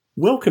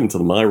Welcome to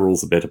the My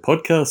Rules Are Better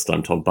podcast.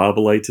 I'm Tom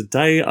Barbalet.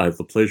 Today I have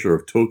the pleasure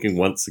of talking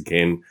once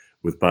again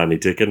with Barney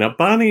Dicker. Now,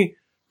 Barney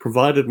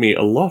provided me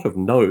a lot of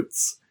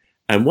notes,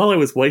 and while I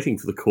was waiting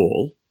for the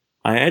call,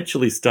 I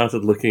actually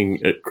started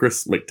looking at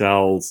Chris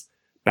McDowell's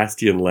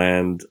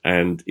Bastionland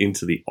and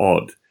Into the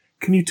Odd.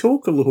 Can you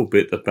talk a little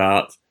bit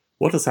about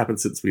what has happened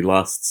since we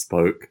last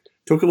spoke?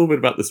 Talk a little bit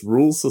about this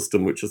rule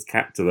system which has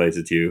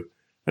captivated you,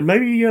 and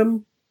maybe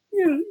you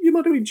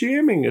might be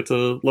jamming at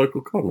a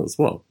local con as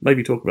well.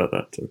 Maybe talk about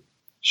that too.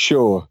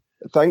 Sure.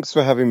 Thanks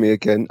for having me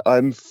again.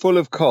 I'm full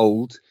of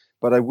cold,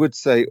 but I would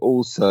say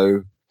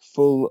also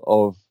full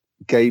of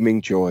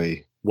gaming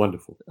joy.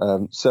 Wonderful.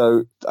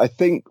 So I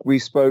think we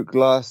spoke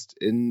last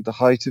in the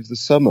height of the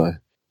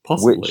summer.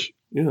 Possibly,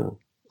 yeah.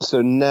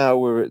 So now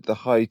we're at the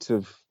height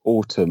of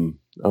autumn,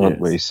 aren't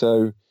we?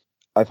 So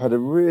I've had a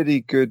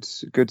really good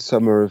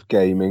summer of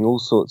gaming, all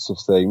sorts of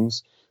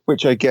things,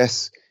 which I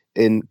guess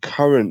in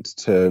current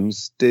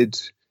terms did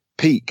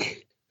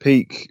peak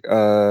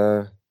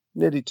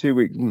nearly 2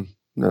 weeks,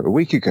 a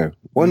week ago,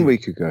 1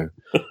 week ago,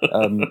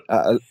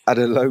 at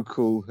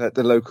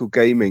the local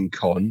gaming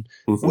con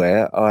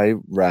where I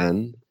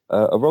ran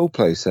a role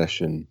play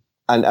session.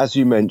 And as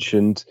you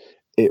mentioned,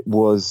 it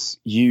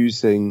was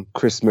using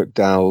Chris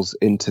McDowell's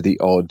Into the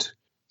Odd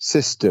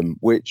system,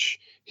 which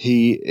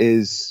he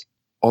is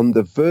on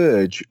the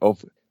verge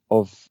of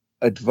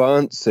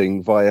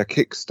advancing via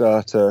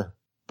Kickstarter,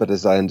 but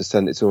as I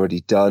understand, it's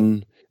already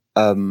done,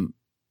 and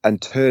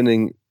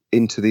turning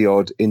Into the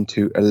Odd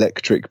into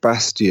Electric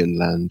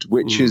Bastionland,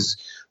 which is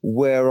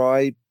where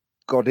I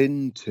got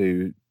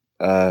into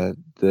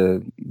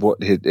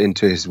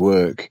into his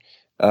work,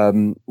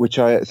 which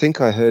I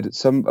think I heard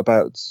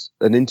about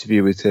an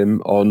interview with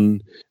him on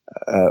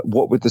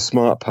What Would the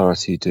Smart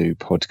Party Do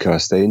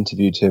podcast. They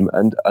interviewed him,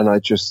 and I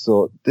just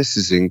thought, this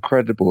is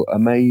incredible,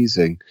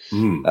 amazing,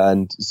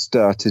 and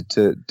started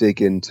to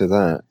dig into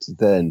that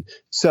then.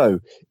 So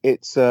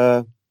it's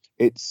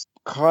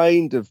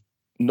kind of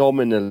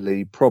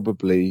nominally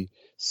probably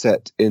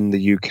set in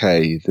the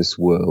UK, this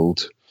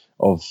world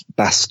of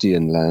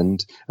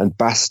Bastionland, and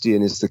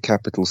Bastion is the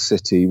capital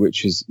city,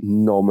 which is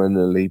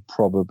nominally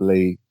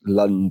probably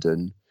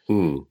London.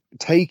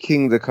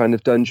 Taking the kind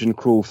of dungeon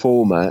crawl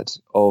format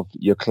of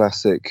your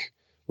classic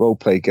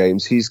roleplay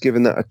games, he's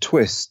given that a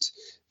twist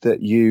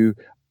that you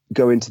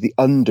go into the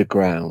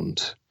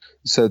underground.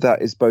 So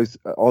that is both,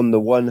 on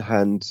the one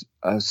hand,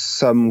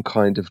 some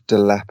kind of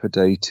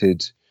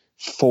dilapidated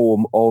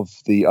form of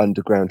the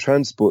underground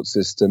transport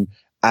system,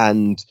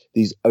 and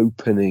these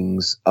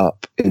openings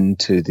up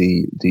into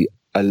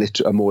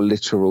a more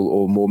literal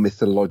or more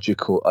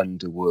mythological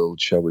underworld,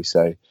 shall we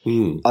say,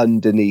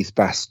 underneath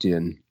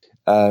Bastion.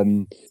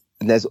 And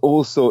there's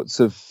all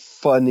sorts of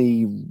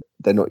funny,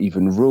 they're not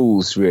even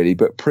rules really,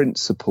 but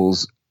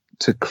principles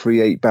to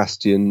create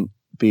Bastion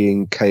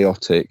being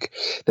chaotic.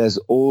 There's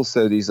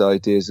also these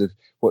ideas of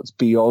what's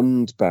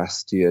beyond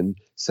Bastion,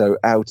 so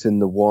out in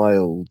the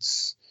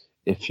wilds,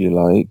 if you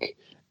like.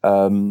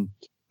 And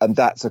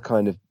that's a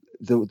kind of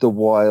the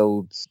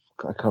wild,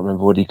 I can't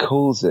remember what he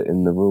calls it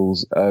in the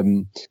rules,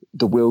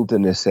 the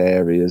wilderness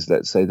areas,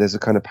 let's say. There's a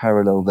kind of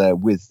parallel there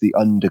with the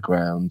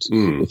underground,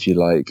 if you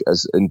like,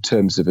 as in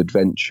terms of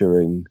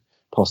adventuring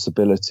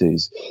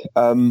possibilities.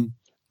 And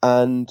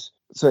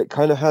so it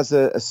kind of has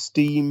a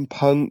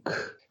steampunk,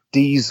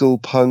 diesel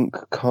punk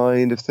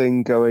kind of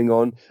thing going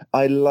on.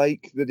 I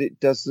like that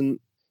it does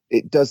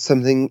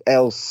something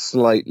else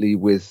slightly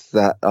with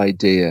that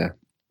idea.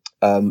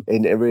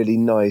 In a really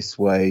nice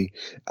way,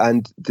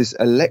 and this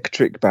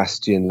Electric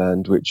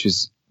Bastionland, which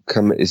is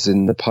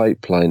in the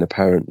pipeline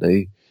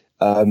apparently,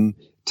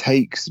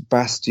 takes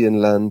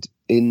Bastionland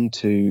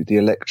into the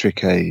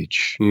Electric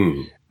Age.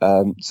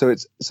 So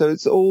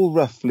it's all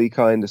roughly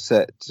kind of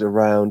set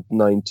around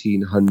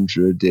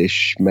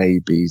 1900-ish,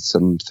 maybe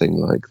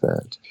something like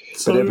that.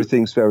 So, but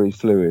everything's very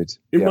fluid.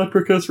 In my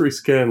precursory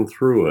scan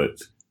through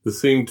it, there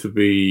seemed to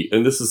be,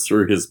 and this is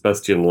through his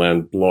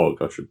Bastionland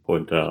blog, I should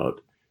point out,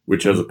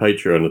 which has a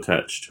Patreon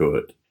attached to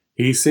it.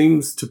 He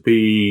seems to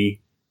be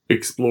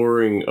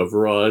exploring a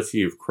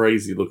variety of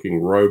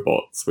crazy-looking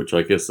robots, which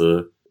I guess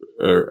are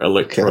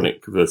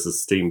electronic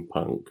versus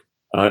steampunk.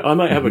 I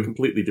might have a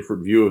completely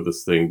different view of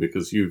this thing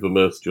because you've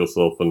immersed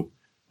yourself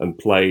and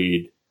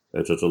played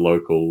it at a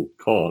local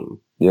con.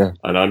 Yeah.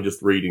 And I'm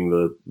just reading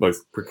the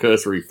most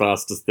precursory,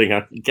 fastest thing I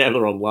can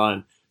gather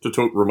online to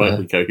talk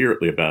remotely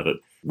coherently about it.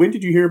 When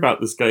did you hear about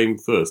this game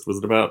first? Was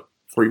it about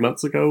 3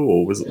 months ago,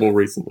 or was it more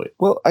recently?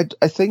 Well, I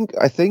think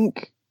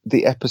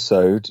the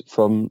episode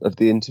of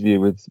the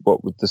interview with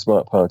What Would the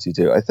Smart Party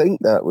Do, I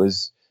think that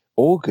was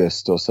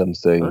August or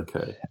something.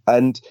 Okay.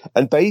 And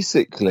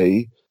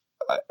basically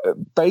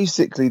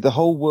the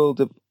whole world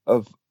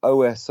of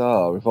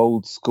OSR, of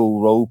old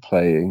school role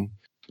playing,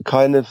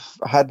 kind of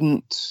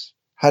hadn't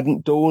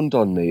dawned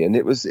on me, and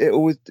it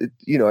always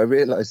I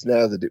realize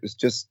now that it was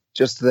just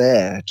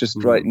there,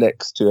 just right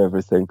next to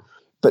everything.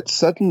 But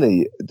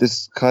suddenly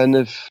this kind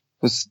of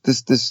was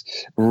this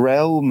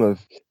realm of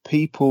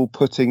people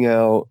putting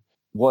out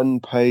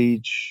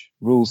one-page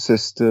rule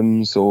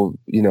systems or,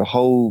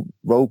 whole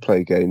role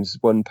play games,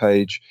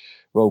 1-page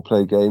role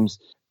play games,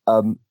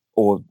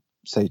 or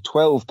say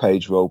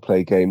 12-page role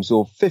play games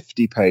or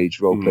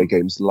 50-page role play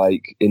games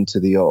like Into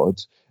the Odd,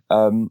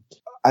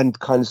 and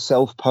kind of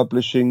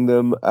self-publishing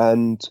them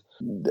and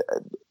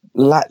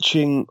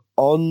latching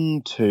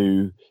on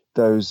to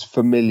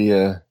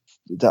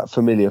that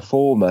familiar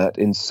format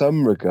in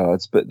some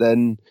regards, but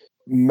then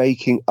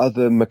making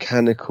other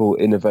mechanical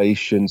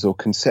innovations or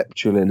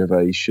conceptual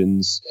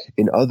innovations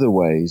in other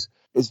ways.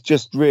 It's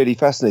just really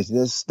fascinating.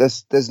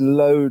 There's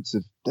loads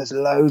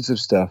of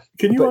stuff.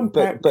 Can you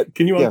unpack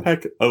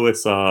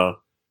OSR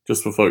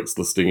just for folks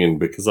listening in?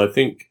 Because I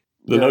think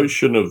the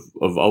notion of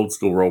old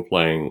school role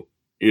playing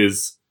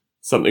is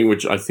something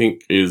which I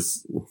think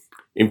is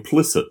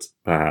implicit,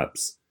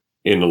 perhaps,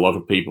 in a lot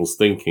of people's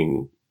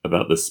thinking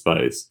about this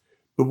space.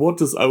 But what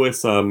does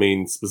OSR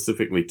mean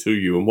specifically to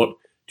you, and what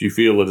do you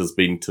feel it has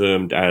been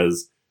termed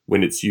as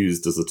when it's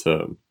used as a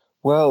term?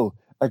 Well,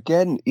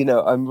 again,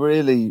 I'm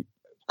really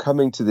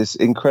coming to this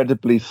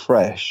incredibly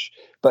fresh,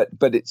 but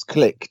it's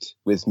clicked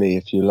with me,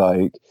 if you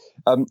like.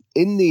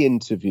 In the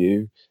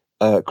interview,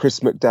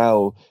 Chris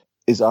McDowell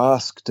is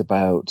asked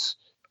about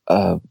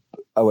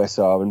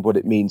OSR and what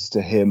it means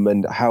to him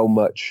and how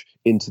much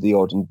Into the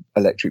Odd and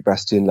Electric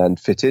Bastion Land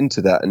fit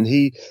into that. And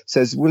he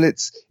says, well,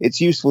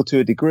 it's useful to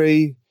a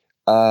degree,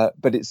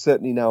 but it's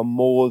certainly now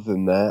more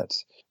than that.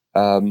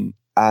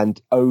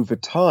 And over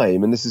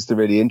time, and this is the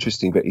really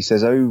interesting bit, he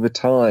says over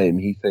time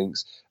he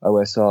thinks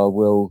OSR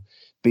will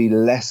be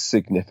less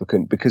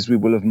significant because we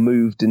will have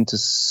moved into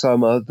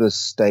some other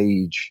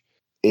stage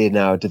in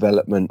our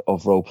development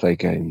of role-play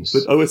games.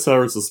 But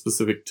OSR is a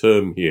specific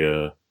term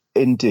here.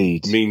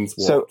 Indeed. Means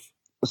what?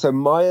 So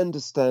my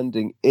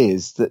understanding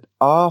is that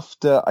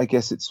after, I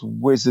guess it's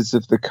Wizards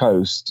of the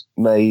Coast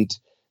made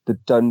the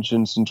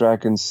Dungeons and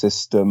Dragons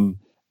system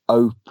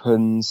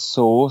open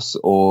source,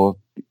 or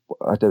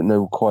I don't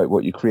know quite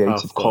what you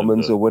Creative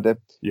Commons or whatever.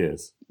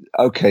 Yes.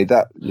 Okay,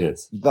 that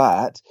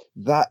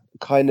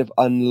kind of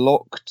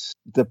unlocked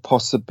the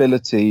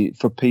possibility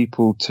for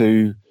people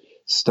to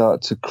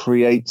start to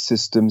create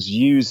systems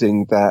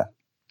using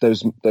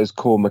those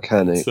core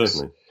mechanics.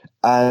 Certainly.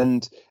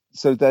 And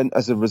so then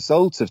as a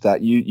result of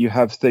that, you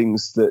have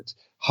things that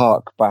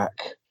hark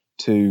back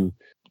to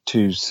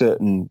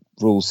certain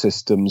rule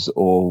systems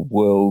or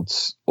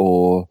worlds,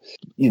 or,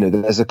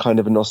 there's a kind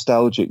of a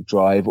nostalgic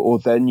drive, or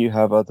then you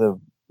have other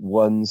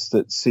ones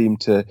that seem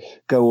to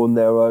go on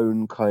their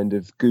own kind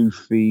of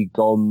goofy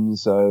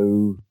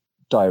gonzo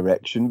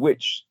direction,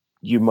 which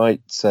you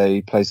might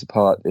say plays a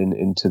part in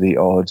Into the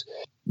Odd.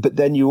 But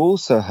then you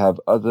also have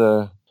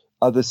other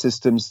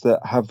systems that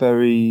have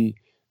very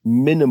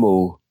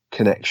minimal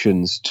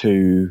connections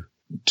to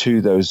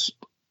those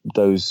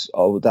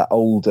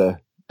older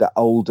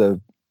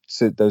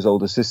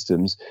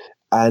systems,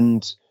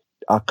 and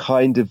are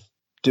kind of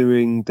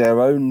doing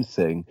their own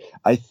thing.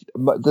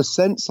 The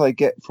sense I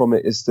get from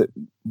it is that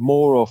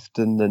more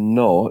often than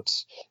not,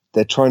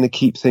 they're trying to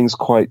keep things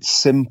quite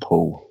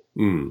simple.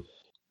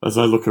 As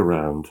I look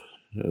around,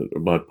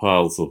 my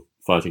piles of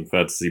fighting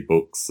fantasy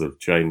books, of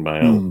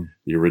Chainmail,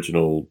 the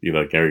original,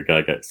 Gary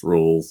Gygax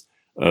rules,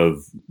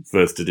 of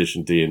first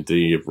edition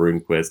D&D, of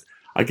RuneQuest,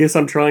 I guess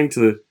I'm trying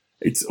to...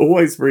 It's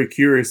always very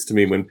curious to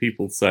me when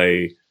people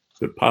say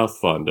that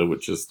Pathfinder,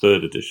 which is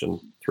 3rd edition,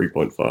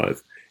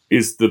 3.5,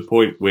 is the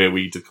point where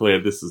we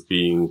declare this as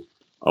being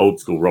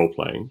old school role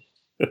playing.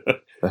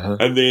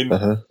 And then,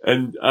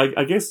 and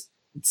I guess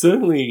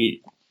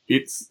certainly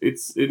it's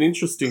an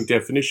interesting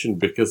definition,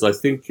 because I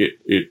think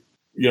it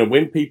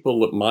when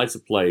people that might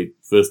have played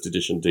 1st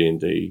edition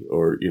D&D,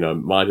 or,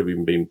 might have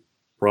even been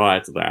prior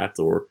to that,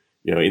 or,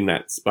 in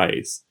that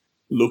space,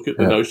 look at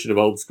the notion of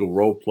old school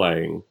role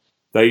playing,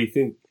 they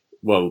think,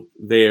 well,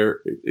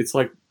 it's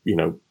like,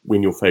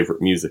 when your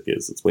favorite music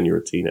is. It's when you're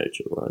a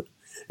teenager, right?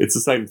 It's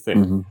the same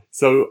thing.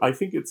 So I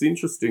think it's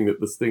interesting that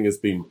this thing has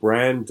been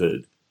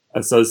branded,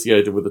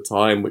 associated with a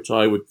time which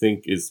I would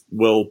think is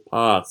well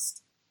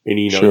past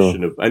any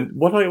notion of... And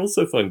what I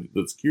also find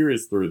that's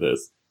curious through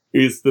this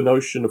is the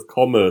notion of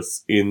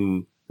commerce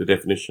in the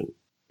definition.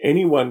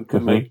 Anyone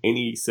can make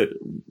any set...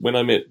 When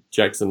I met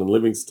Jackson and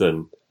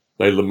Livingston,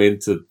 they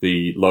lamented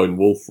the Lone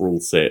Wolf rule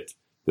set,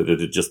 that it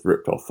had just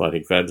ripped off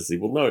Fighting Fantasy.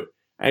 Well, no,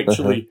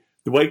 actually...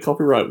 The way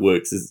copyright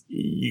works is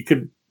you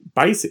can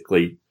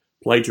basically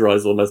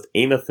plagiarize almost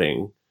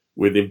anything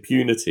with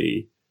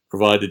impunity,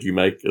 provided you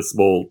make a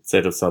small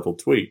set of subtle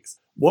tweaks.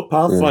 What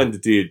Pathfinder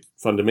did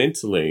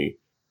fundamentally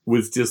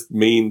was just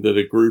mean that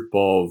a group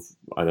of,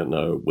 I don't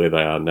know where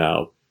they are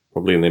now,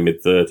 probably in their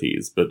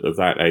mid-30s, but of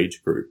that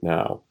age group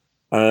now,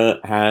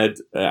 had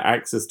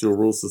access to a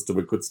rule system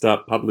and could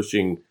start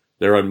publishing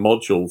their own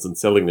modules and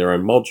selling their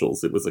own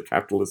modules. It was a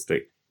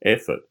capitalistic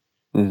effort.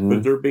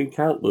 But there have been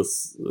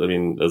countless,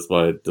 as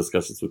my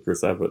discussions with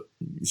Chris Abbott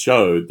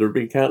showed, there have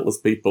been countless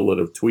people that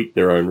have tweaked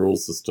their own rule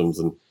systems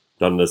and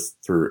done this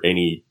through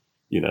any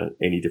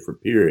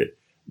different period.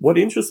 What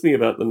interests me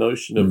about the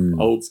notion of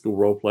old school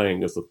role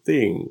playing as a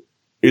thing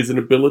is an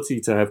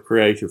ability to have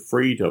creative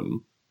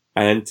freedom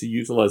and to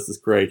utilize this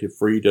creative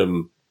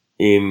freedom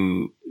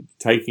in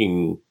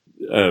taking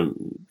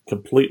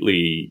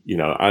completely,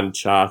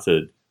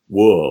 uncharted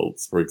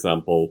worlds, for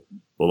example,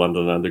 the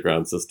London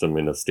Underground system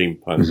in a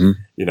steampunk,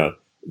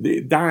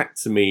 that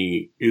to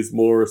me is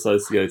more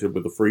associated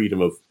with the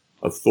freedom of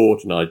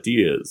thought and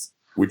ideas,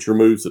 which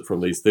removes it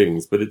from these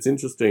things. But it's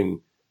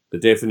interesting, the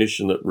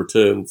definition that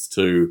returns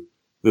to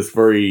this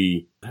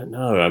very, I don't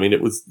know, I mean,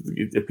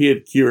 it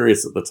appeared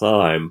curious at the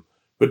time,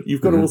 but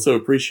you've got to also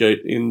appreciate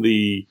in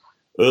the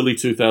early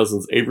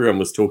 2000s, everyone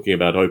was talking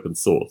about open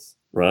source,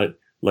 right?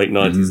 Late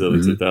 90s, early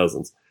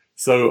 2000s.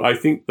 So I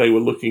think they were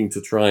looking to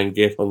try and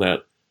get on that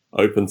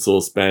open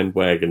source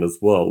bandwagon as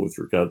well with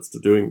regards to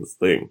doing this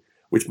thing,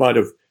 which might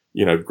have,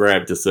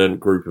 grabbed a certain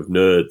group of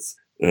nerds,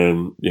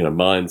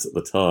 minds at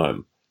the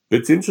time.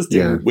 But it's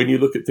interesting when you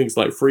look at things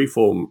like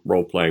freeform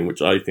role-playing,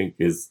 which I think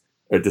is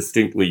a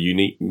distinctly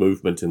unique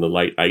movement in the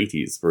late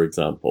 80s, for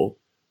example,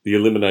 the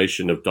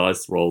elimination of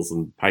dice rolls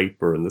and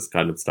paper and this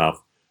kind of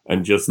stuff,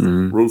 and just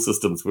rule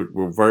systems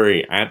were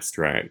very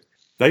abstract.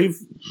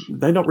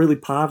 They're not really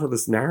part of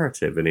this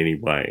narrative in any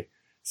way.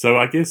 So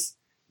I guess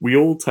we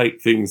all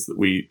take things that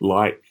we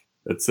like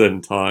at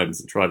certain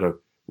times and try to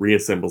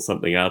reassemble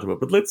something out of it.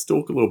 But let's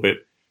talk a little bit.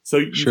 So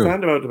you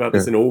found out about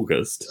this in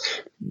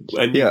August,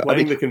 and you're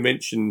playing the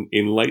convention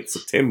in late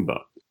September.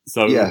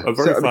 So a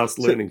very fast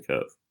learning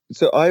curve.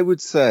 So I would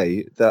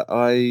say that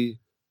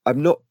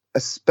I'm not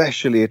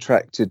especially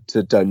attracted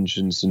to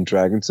Dungeons and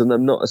Dragons, and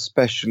I'm not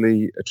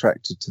especially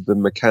attracted to the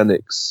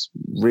mechanics,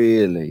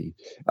 really.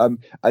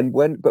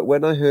 But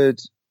when I heard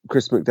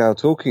Chris McDowell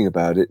talking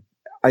about it,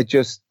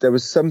 there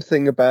was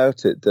something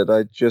about it that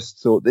I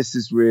just thought, this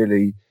is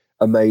really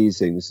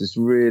amazing. This is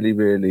really,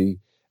 really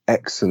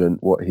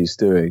excellent what he's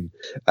doing.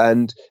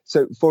 And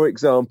so, for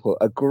example,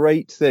 a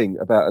great thing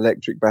about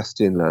Electric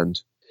Bastion Land.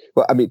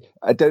 Well, I mean,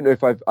 I don't know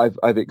if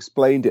I've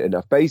explained it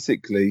enough.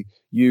 Basically,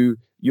 you're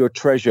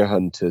treasure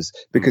hunters,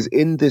 because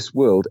in this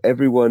world,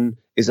 everyone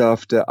is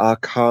after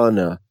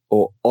arcana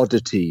or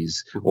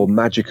oddities or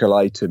magical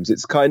items.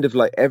 It's kind of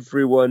like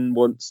everyone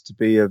wants to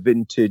be a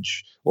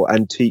vintage or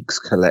antiques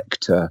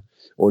collector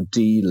or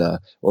dealer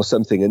or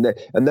something.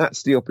 And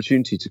that's the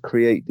opportunity to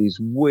create these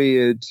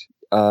weird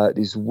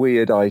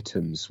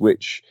items,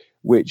 which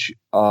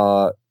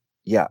are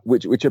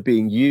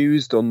being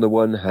used on the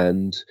one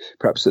hand,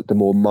 perhaps at the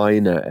more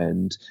minor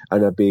end,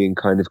 and are being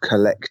kind of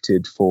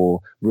collected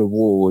for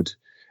reward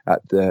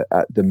at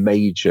the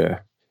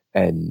major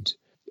end.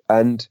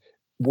 And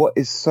what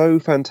is so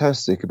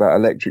fantastic about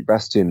Electric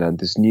Bastion Land,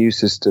 this new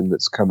system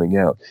that's coming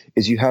out,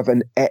 is you have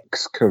an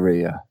X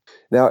career.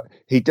 Now,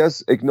 he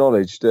does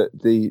acknowledge that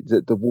the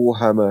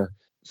Warhammer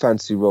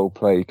fantasy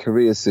roleplay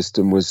career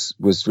system was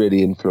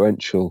really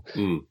influential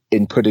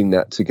in putting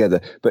that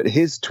together. But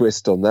his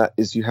twist on that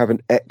is you have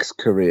an X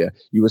career.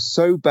 You were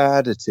so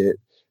bad at it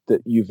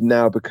that you've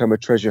now become a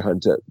treasure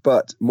hunter.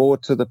 But more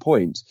to the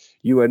point,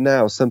 you are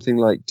now something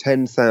like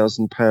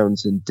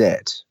 £10,000 in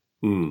debt.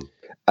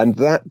 And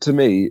that, to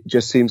me,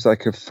 just seems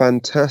like a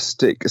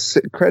fantastic,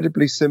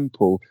 incredibly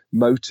simple,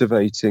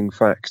 motivating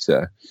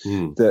factor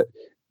that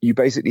you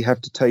basically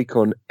have to take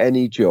on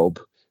any job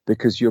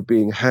because you're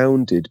being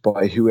hounded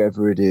by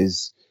whoever it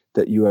is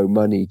that you owe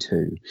money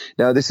to.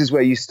 Now, this is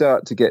where you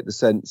start to get the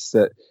sense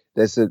that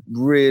there's a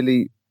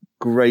really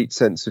great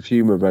sense of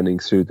humor running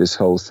through this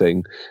whole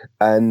thing.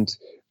 And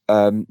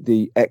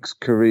the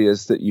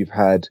ex-careers that you've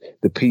had,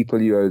 the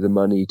people you owe the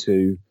money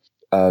to,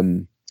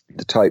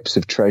 the types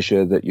of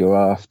treasure that you're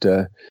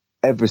after,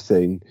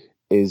 everything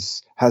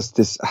has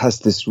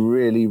this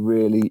really,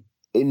 really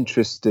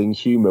interesting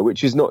humor,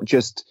 which is not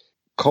just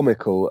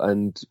comical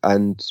and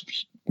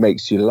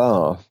makes you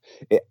laugh.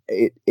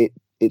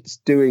 It's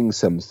doing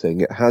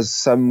something. It has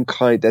some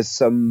kind. There's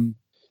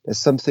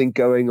something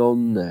going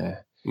on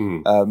there.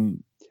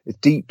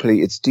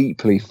 It's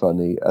deeply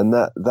funny, and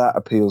that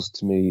appeals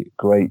to me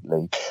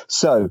greatly.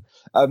 So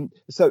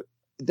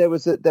there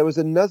was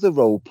another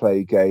role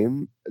play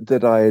game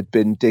that I had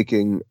been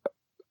digging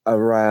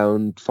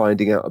around,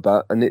 finding out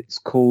about, and it's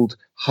called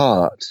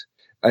Heart,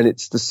 and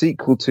it's the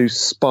sequel to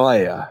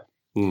Spire.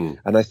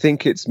 And I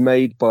think it's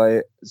made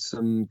by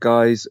some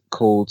guys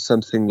called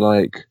something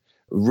like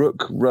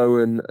Rook,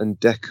 Rowan, and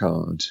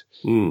Deckard.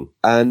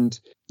 And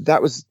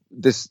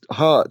this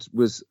Heart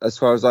was, as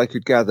far as I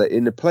could gather,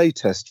 in a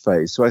playtest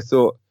phase. So I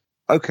thought,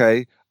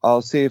 okay,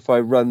 I'll see if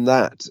I run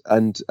that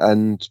and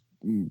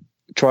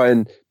try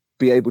and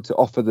be able to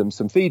offer them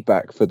some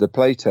feedback for the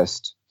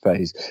playtest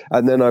phase.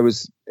 And then I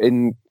was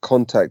in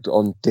contact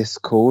on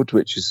Discord,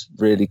 which is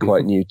really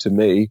quite new to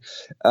me.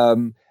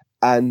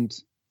 And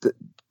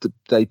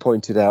they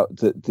pointed out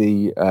that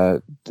the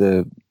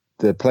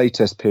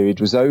playtest period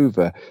was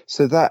over.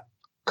 So that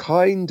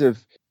kind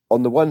of,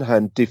 on the one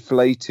hand,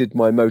 deflated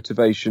my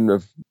motivation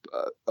of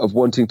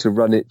wanting to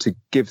run it, to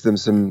give them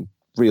some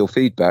real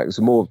feedback.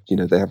 Some more,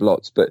 they have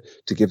lots, but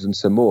to give them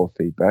some more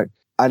feedback.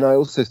 And I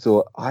also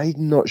thought,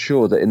 I'm not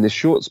sure that in this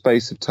short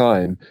space of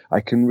time,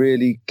 I can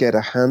really get a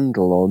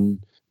handle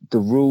on the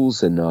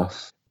rules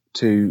enough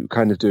to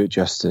kind of do it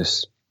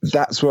justice.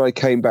 that's where I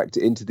came back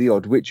to Into the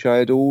Odd, which I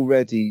had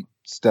already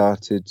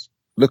started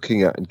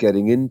looking at and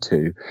getting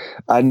into.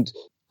 And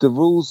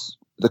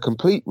the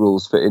complete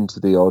rules for Into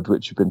the Odd,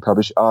 which have been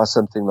published, are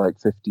something like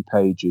 50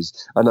 pages.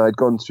 And I'd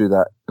gone through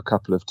that a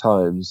couple of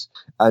times.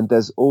 And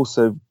there's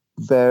also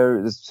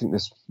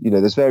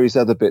there's various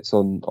other bits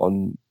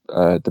on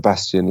the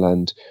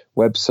Bastionland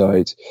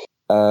website.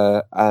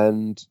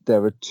 And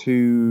there are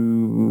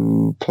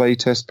 2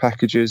 playtest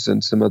packages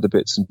and some other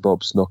bits and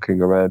bobs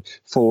knocking around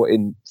for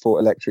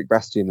Electric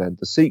Bastionland,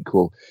 the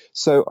sequel.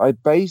 So I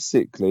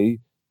basically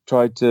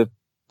tried to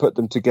put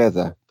them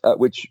together,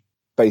 which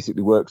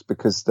basically works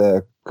because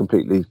they're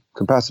completely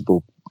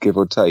compatible, give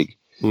or take.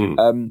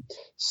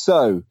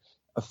 So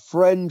a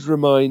friend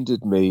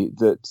reminded me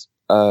that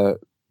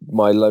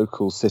my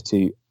local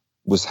city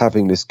was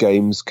having this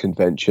games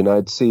convention.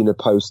 I'd seen a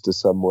poster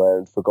somewhere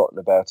and forgotten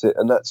about it,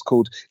 and that's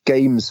called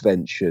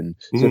Gamesvention.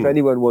 So if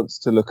anyone wants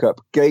to look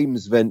up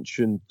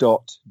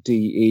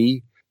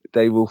gamesvention.de,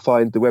 they will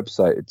find the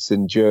website. It's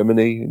in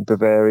Germany, in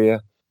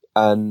Bavaria,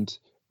 and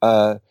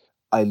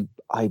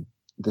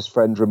this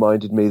friend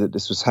reminded me that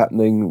this was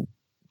happening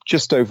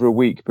just over a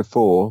week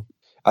before,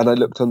 and I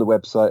looked on the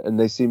website, and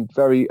they seemed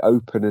very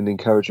open and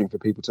encouraging for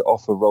people to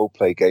offer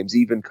role-play games,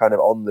 even kind of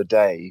on the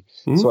day.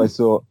 So I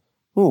thought,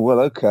 oh,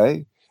 well,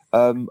 okay,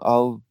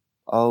 I'll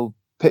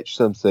pitch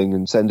something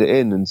and send it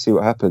in and see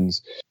what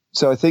happens.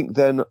 So I think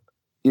then,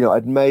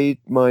 I'd made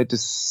I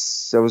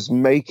was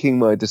making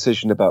my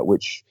decision about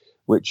which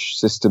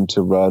system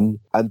to run,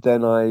 and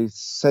then I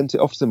sent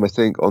it off to them, I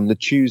think, on the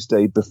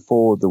Tuesday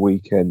before the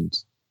weekend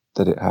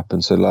that it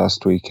happened, so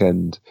last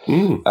weekend,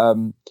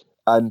 and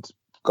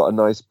got a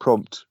nice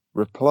prompt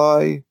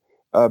reply,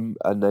 and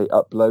they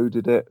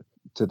uploaded it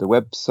to the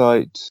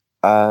website,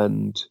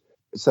 and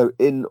so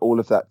in all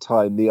of that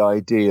time, the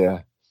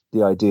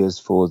ideas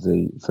for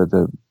the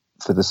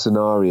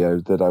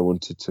scenario that I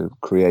wanted to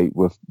create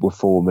were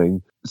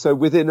forming. So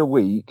within a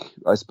week,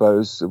 I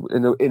suppose,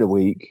 in a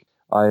week,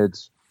 I had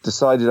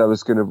decided I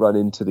was going to run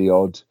Into the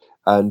Odd,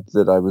 and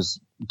that I was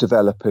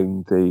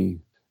developing the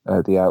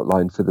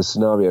outline for the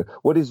scenario.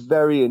 What is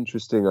very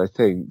interesting, I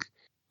think,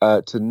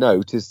 to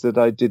note is that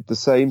I did the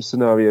same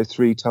scenario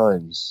 3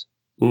 times.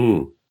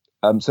 So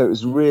it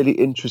was really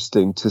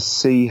interesting to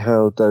see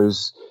how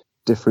those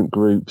different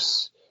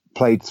groups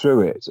played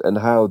through it and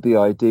how the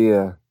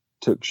idea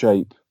took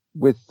shape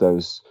with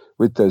those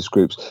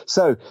groups.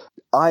 So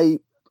I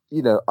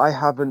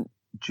haven't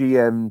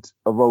GM'd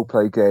a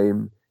role-play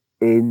game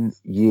in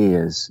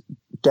years,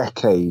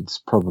 decades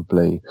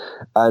probably,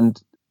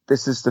 and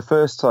this is the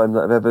first time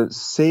that I've ever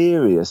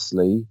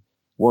seriously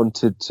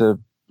wanted to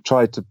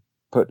try to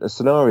put a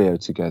scenario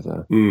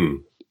together.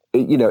 In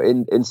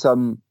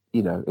some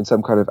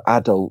kind of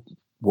adult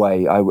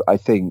way. I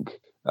think.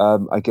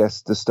 I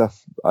guess the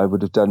stuff I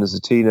would have done as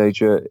a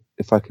teenager,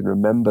 if I can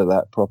remember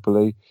that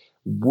properly,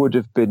 would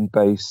have been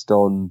based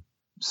on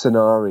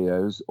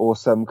scenarios or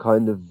some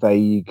kind of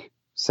vague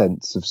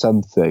sense of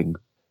something.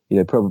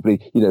 Probably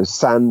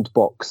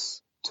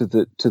sandbox to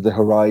the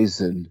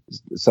horizon,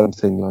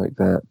 something like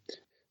that.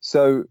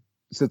 So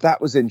that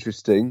was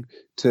interesting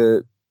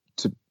to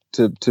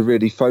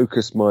really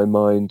focus my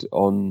mind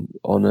on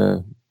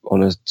a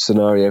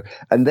scenario,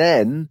 and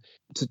then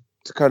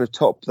to kind of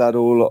top that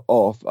all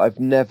off, I've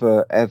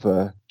never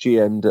ever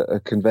GM'd a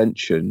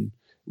convention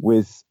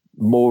with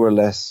more or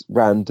less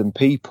random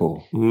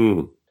people.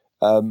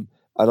 And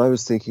I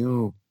was thinking,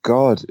 oh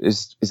God,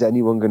 is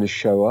anyone going to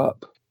show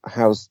up?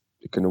 How's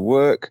it going to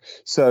work?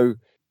 So,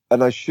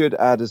 and I should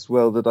add as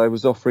well that I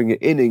was offering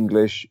it in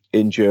English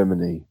in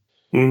Germany.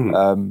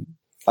 And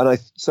I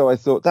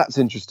thought that's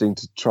interesting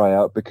to try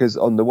out, because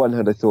on the one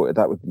hand, I thought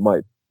that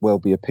might well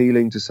be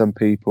appealing to some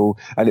people,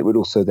 and it would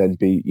also then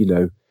be,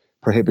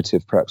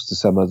 prohibitive perhaps to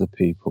some other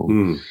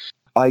people.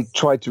 I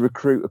tried to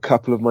recruit a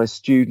couple of my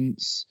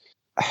students,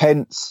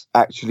 hence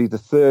actually the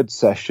 3rd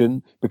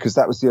session, because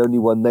that was the only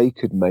one they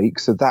could make.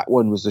 So that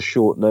one was a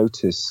short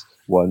notice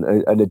one,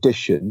 an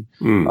addition.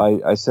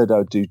 I said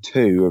I'd do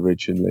 2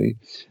 originally.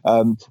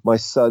 My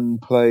son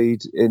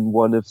played in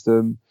one of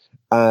them,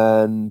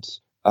 and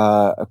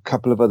a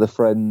couple of other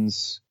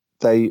friends,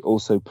 they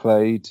also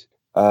played,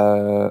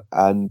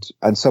 and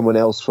someone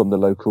else from the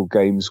local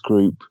games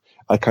group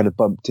I kind of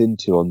bumped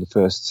into on the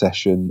first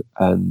session,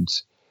 and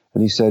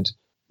he said,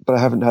 but I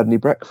haven't had any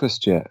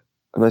breakfast yet.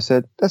 And I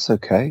said, that's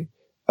okay.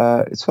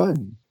 It's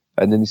fine.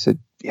 And then he said,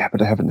 yeah,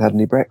 but I haven't had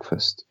any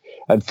breakfast.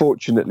 And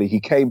fortunately, he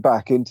came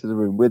back into the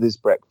room with his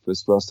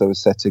breakfast whilst I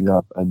was setting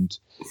up, and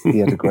he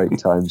had a great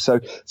time. So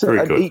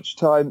and good.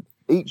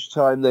 Each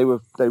time they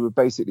were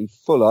basically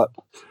full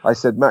up. I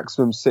said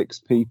maximum 6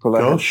 people.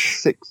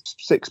 Gosh. I had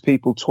six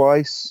people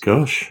twice.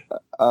 Gosh.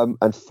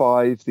 And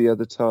 5 the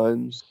other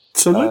times.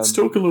 So let's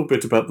talk a little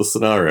bit about the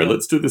scenario.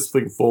 Let's do this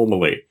thing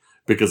formally,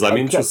 because I'm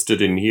interested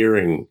in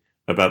hearing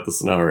about the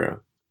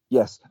scenario.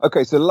 Yes.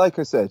 Okay. So, like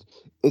I said,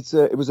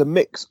 it was a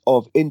mix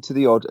of Into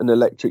the Odd and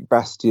Electric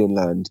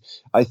Bastionland.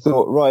 I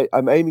thought, right,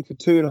 I'm aiming for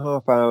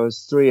 2.5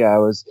 hours, 3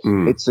 hours.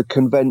 It's a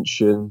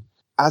convention.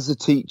 As a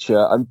teacher,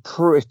 I'm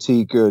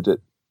pretty good at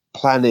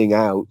planning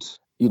out,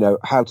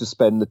 how to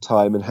spend the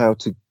time and how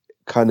to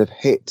kind of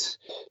hit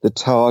the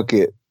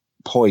target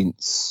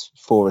points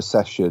for a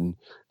session,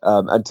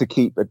 and to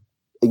keep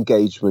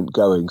engagement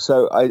going.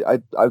 So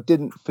I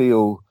didn't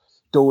feel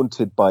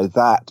daunted by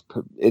that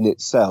in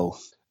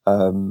itself.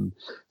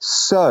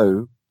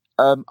 So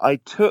I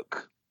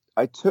took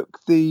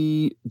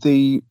the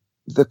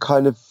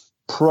kind of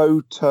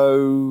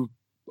proto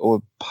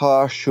or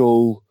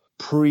partial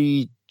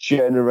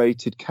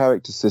pre-generated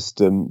character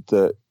system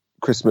that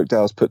Chris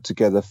McDowell's put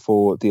together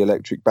for the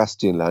Electric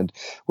Bastionland,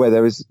 where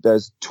there are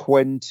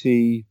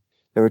 20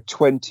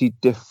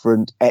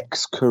 different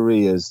X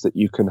careers that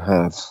you can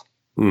have.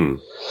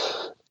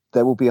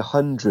 There will be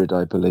 100,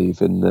 I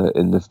believe, in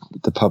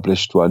the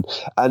published one,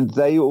 and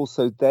they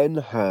also then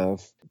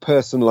have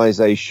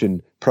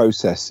personalization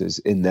processes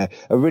in there.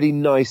 A really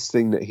nice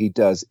thing that he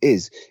does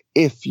is,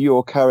 if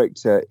your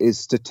character is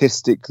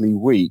statistically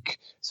weak,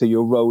 so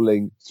you're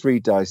rolling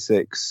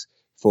 3d6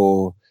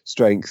 for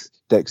strength,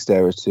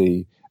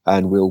 dexterity,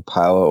 and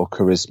willpower or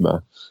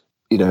charisma,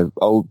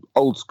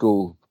 old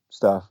school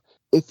stuff.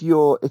 If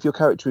your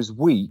character is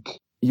weak,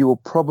 you will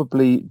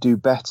probably do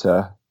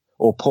better,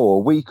 or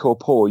poor, weak or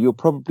poor, you'll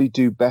probably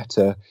do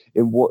better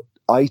in what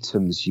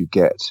items you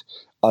get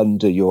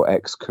under your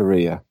X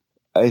career.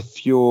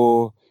 If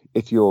you're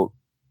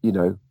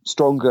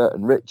stronger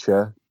and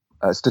richer,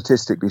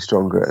 statistically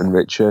stronger and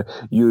richer,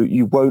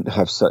 you won't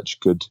have such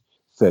good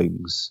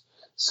things.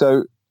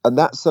 So, and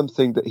that's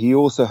something that he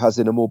also has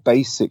in a more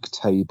basic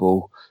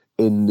table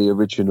in the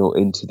original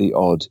Into the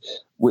Odd,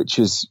 which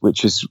is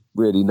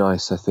really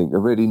nice. I think a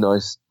really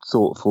nice,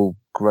 thoughtful,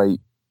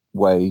 great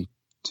way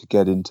to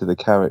get into the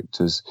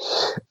characters.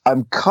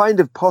 I'm kind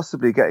of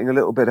possibly getting a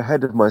little bit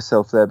ahead of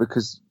myself there,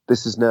 because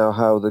this is now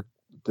how the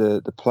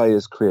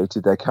players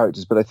created their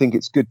characters. But I think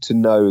it's good to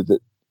know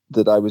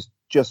that I was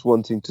just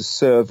wanting to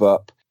serve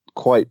up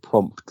quite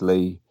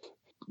promptly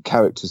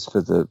characters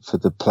for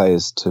the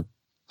players to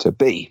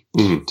be,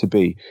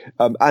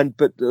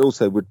 but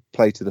also would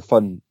play to the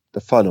fun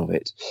of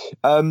it.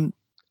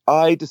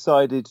 I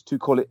decided to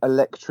call it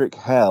Electric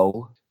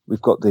Hell.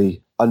 We've got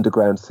the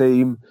underground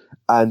theme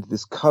and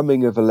this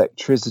coming of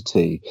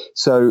electricity.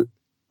 So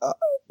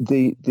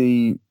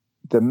the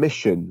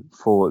mission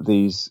for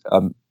these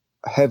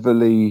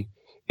heavily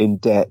in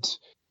debt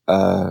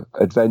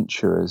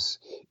adventurers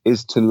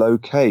is to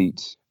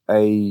locate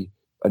an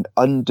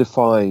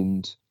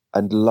undefined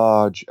and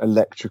large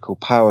electrical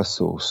power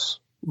source,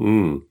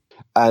 and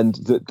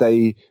that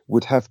they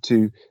would have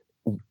to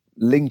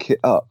link it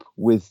up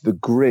with the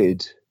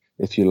grid,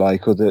 if you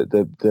like, or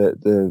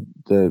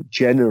the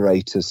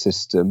generator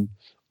system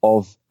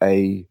of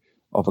a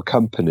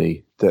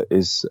company that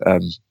is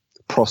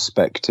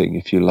prospecting,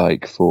 if you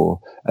like, for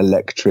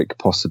electric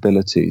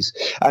possibilities.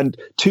 And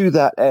to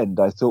that end,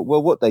 I thought,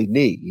 well, what they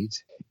need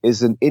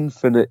is an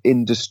infinite,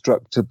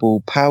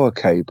 indestructible power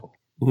cable.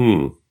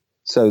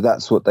 So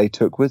that's what they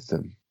took with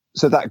them.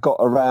 So that got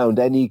around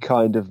any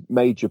kind of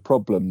major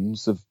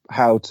problems of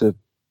how to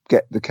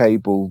get the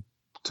cable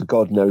to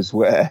God knows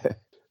where.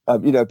 A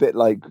bit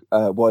like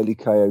Wile E.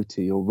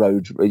 Coyote or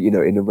in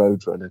a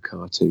Roadrunner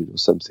cartoon or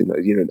something like,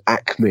 an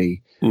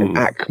Acme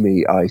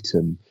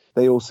item.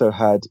 They also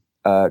had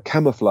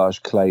camouflage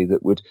clay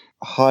that would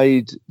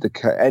hide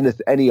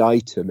any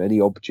item,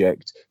 any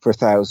object for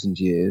 1,000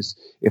 years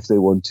if they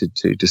wanted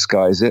to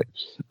disguise it.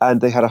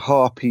 And they had a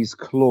harpy's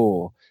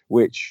claw,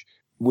 which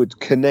would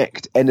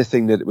connect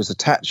anything that was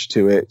attached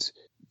to it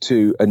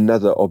to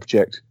another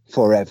object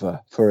forever,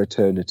 for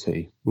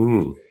eternity.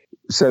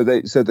 So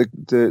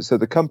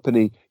the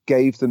company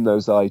gave them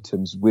those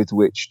items with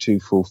which to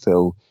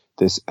fulfill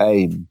this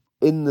aim.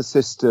 In the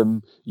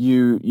system,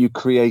 you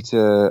create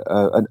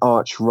an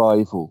arch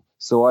rival.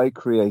 So I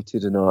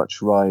created an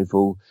arch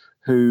rival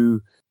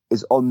who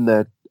is on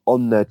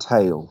their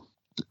tail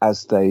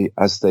as they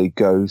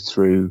go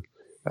through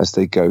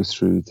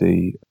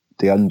the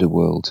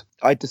underworld.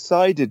 I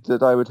decided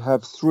that I would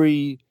have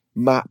 3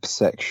 map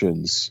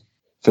sections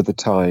for the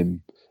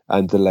time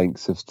and the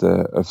length of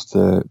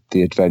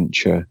the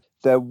adventure.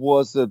 There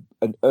was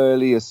an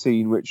earlier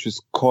scene which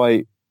was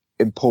quite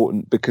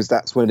important because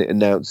that's when it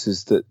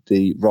announces that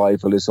the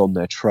rival is on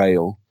their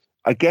trail.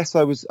 I guess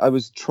I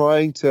was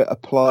trying to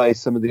apply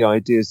some of the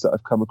ideas that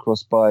I've come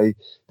across by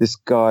this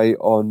guy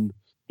on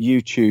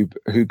YouTube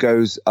who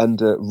goes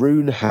under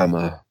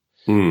Runehammer,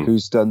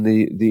 who's done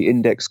the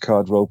index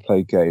card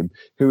roleplay game,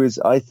 who is,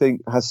 I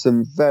think, has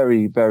some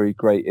very, very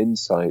great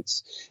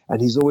insights. And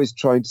he's always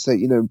trying to say,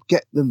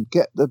 get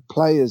the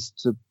players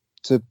to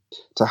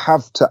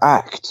have to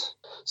act.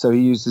 So he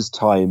uses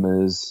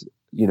timers,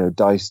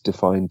 dice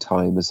defined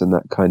timers and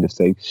that kind of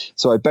thing.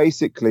 So I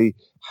basically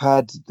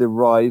had the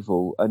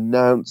rival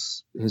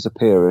announce his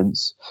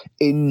appearance,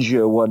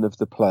 injure one of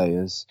the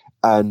players,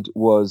 and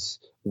was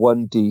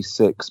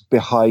 1d6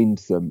 behind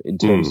them in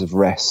terms of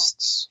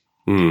rests.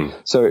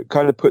 So it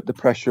kind of put the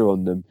pressure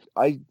on them.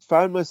 I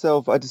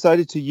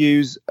decided to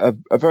use a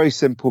very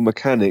simple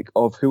mechanic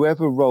of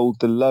whoever rolled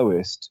the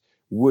lowest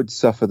would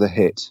suffer the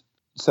hit.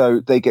 So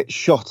they get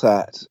shot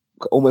at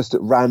almost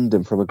at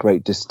random from a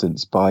great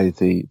distance by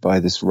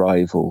this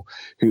rival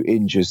who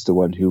injures the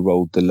one who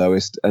rolled the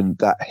lowest, and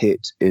that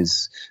hit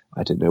is,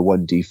 I don't know,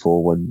 1d4,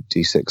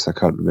 1d6, I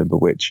can't remember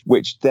which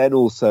then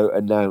also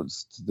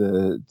announced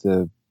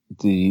the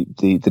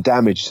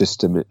damage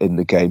system in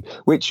the game,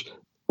 which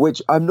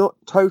I'm not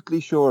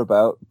totally sure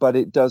about, but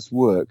it does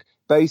work.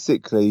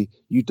 Basically,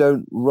 you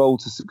don't roll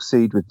to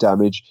succeed with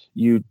damage,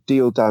 you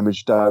deal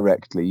damage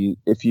directly.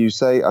 If you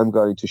say, I'm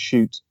going to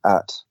shoot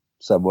at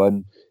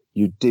someone,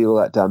 you deal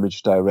that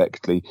damage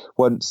directly.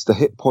 Once the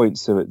hit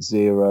points are at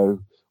 0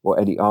 or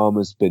any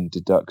armor's been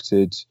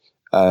deducted,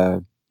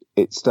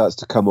 it starts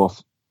to come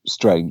off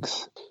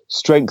strength.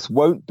 Strength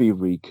won't be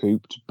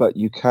recouped, but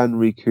you can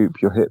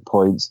recoup your hit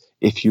points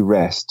if you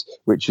rest,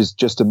 which is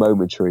just a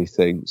momentary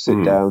thing.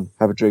 Sit down,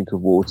 have a drink of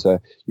water,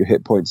 your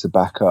hit points are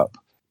back up.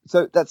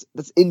 So that's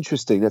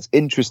interesting. That's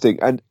interesting.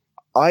 And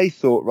I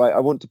thought, right, I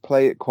want to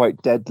play it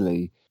quite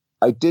deadly.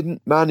 I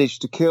didn't manage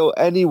to kill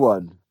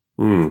anyone.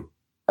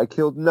 I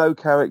killed no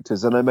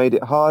characters, and I made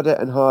it harder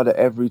and harder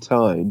every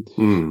time.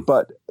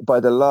 But by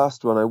the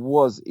last one, I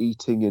was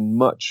eating in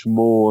much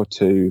more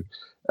to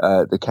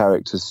the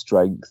character's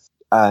strength.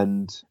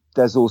 And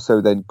there's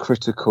also then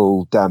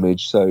critical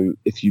damage. So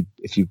if you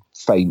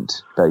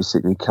faint,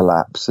 basically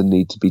collapse and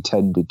need to be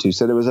tended to.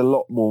 So there was a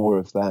lot more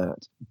of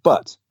that.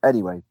 But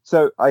anyway,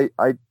 so I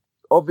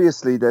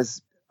obviously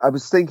I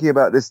was thinking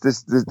about this.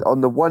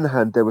 On the one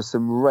hand, there were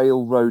some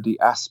railroady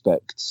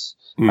aspects,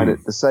 and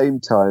at the same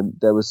time,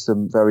 there was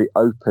some very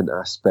open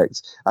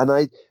aspects. And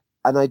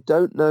I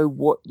don't know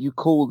what you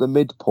call the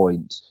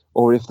midpoint,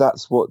 or if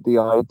that's what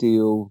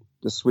the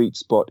sweet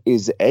spot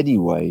is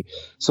anyway.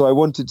 So I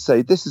wanted to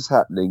say, this is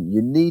happening.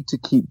 You need to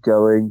keep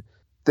going.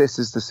 This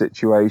is the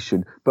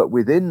situation. But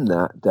within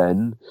that,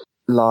 then,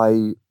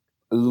 lie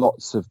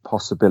lots of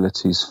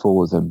possibilities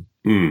for them.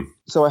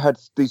 So I had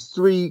these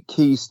 3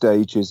 key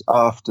stages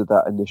after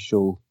that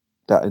initial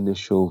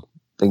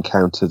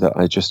encounter that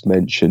I just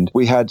mentioned.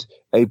 We had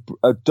a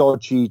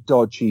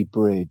dodgy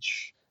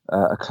bridge,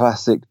 a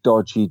classic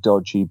dodgy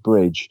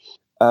bridge.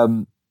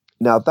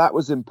 Now that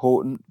was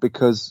important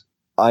because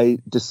I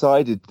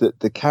decided that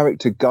the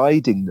character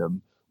guiding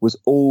them was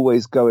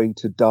always going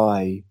to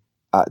die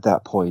at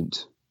that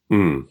point.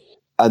 And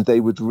they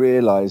would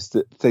realize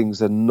that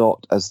things are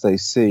not as they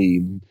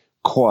seem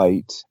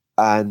quite,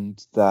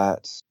 and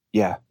that,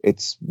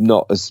 it's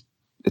not as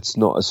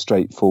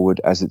straightforward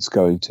as it's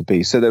going to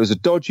be. So there was a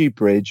dodgy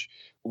bridge,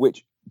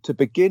 which to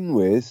begin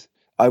with,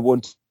 I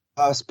wanted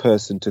the last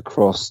person to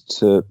cross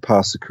to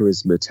pass a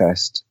charisma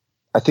test.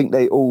 I think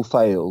they all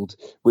failed,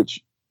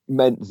 which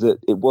meant that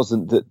it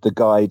wasn't that the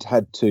guide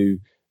had to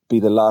be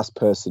the last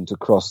person to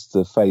cross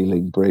the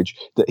failing bridge,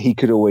 that he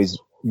could always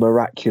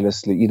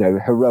miraculously,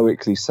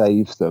 heroically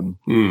save them,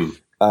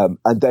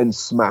 and then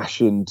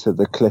smash into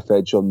the cliff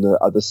edge on the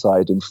other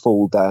side and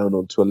fall down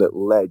onto a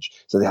little ledge.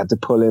 So they had to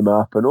pull him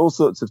up and all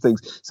sorts of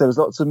things. So there was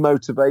lots of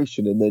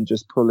motivation and then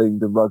just pulling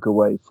the rug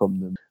away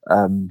from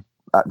them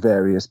at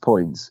various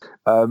points.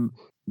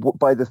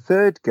 By the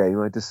third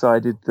game, I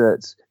decided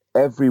that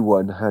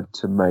everyone had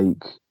to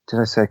make... Did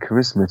I say a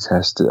charisma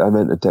test? I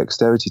meant a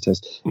dexterity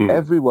test.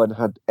 Everyone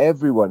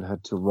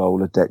had to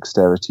roll a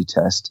dexterity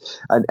test,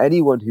 and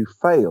anyone who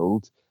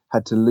failed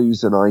had to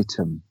lose an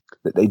item,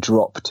 that they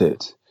dropped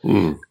it.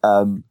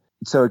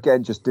 So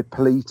again, just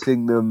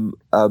depleting them,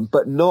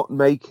 but not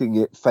making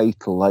it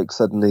fatal, like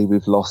suddenly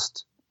we've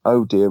lost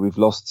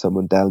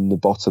someone down the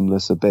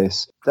bottomless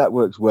abyss. That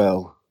worked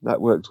well.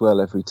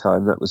 Every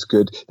time. That was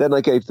good. Then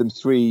I gave them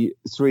three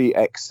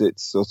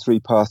exits or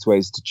 3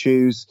 pathways to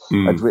choose.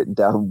 I'd written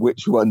down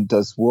which one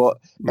does what.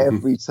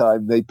 Every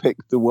time they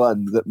picked the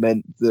one that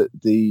meant that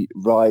the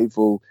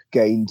rival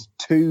gained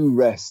 2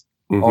 rests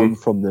on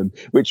from them,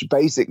 which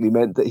basically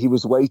meant that he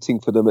was waiting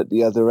for them at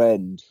the other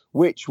end,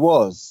 which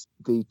was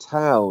the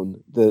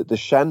town, the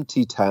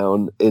shanty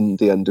town in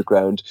the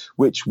underground,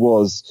 which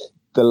was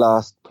the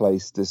last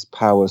place this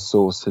power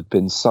source had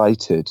been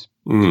sighted.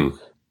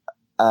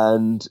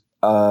 And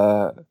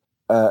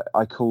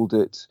I called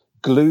it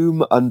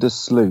Gloom Under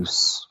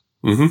Sluice,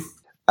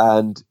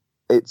 and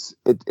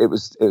it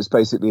was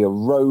basically a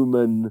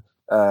Roman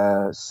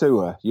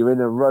sewer. You're in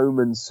a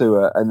Roman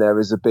sewer, and there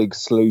is a big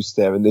sluice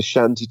there, and the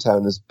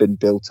shantytown has been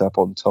built up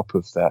on top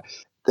of that.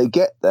 They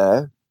get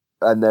there,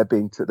 and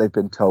they've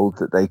been told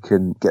that they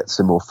can get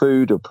some more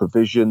food or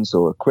provisions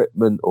or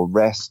equipment or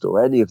rest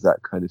or any of that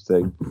kind of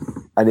thing,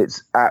 and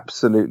it's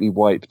absolutely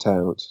wiped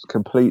out,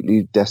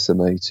 completely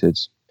decimated.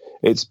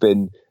 It's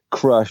been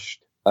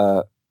crushed,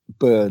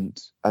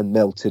 burnt, and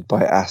melted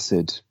by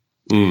acid.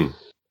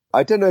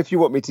 I don't know if you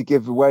want me to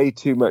give away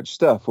too much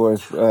stuff, or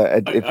if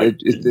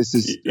this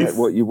is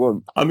what you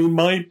want. I mean,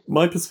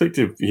 my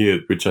perspective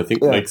here, which I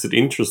think makes it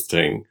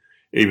interesting,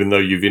 even though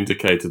you've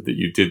indicated that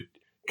you did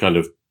kind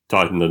of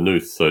tighten the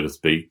noose, so to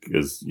speak,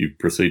 as you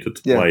proceeded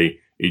to play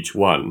each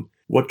one.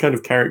 What kind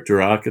of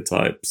character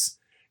archetypes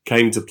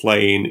came to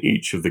play in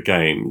each of the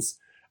games,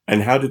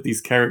 and how did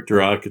these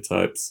character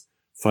archetypes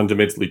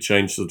fundamentally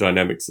change the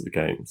dynamics of the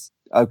games?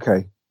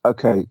 Okay,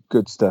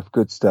 good stuff.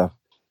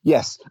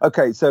 Yes.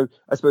 Okay. So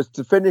I suppose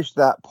to finish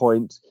that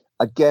point,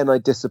 again, I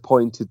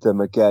disappointed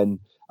them again.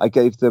 I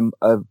gave them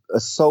a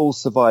sole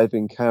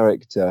surviving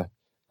character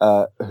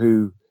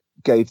who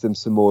gave them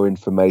some more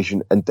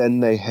information, and then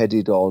they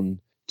headed on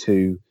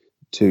to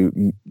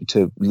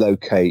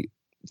locate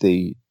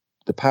the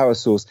power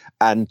source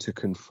and to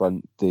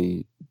confront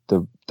the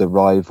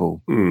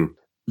rival.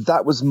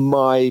 That was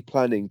my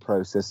planning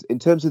process. In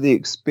terms of the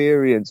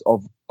experience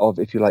of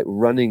if you like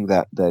running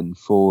that then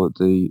for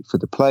the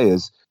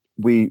players,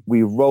 we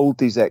rolled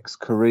these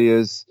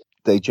ex-careers.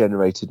 They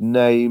generated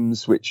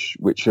names which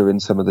are in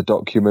some of the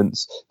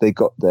documents. They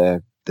got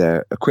their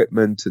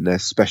equipment and their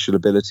special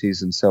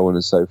abilities and so on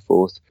and so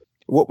forth.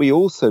 What we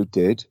also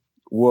did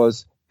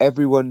was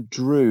everyone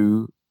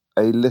drew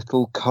a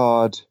little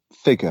card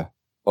figure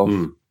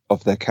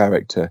of their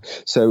character.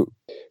 So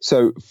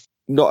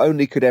not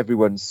only could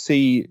everyone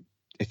see,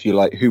 if you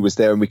like, who was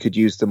there and we could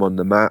use them on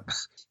the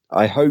maps,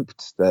 I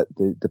hoped that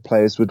the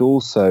players would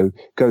also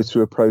go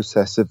through a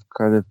process of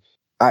kind of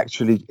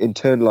actually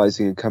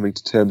internalizing and coming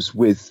to terms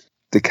with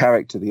the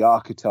character, the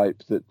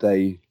archetype that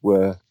they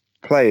were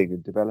playing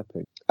and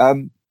developing. A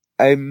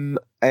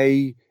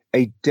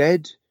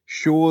dead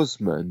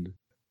shoresman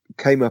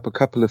came up a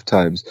couple of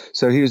times.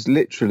 So he was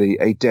literally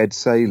a dead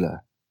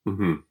sailor.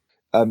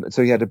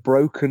 So he had a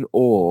broken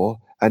oar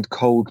and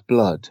cold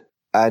blood.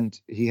 And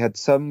he had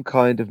some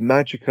kind of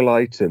magical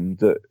item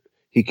that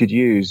he could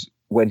use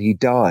when he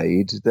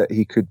died, that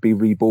he could be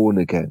reborn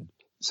again.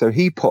 So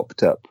he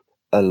popped up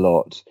a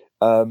lot.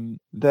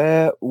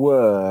 There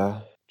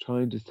were,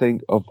 trying to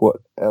think of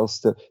what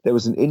else. There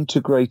was an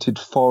integrated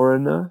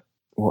foreigner.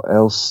 What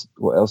else?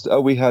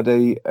 Oh, we had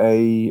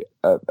a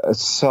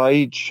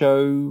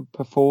sideshow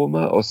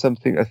performer or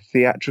something, a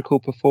theatrical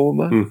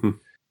performer,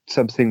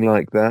 something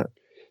like that.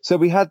 So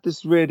we had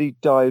this really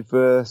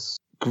diverse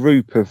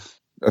group of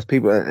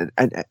people,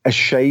 and a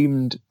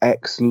shamed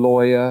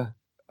ex-lawyer,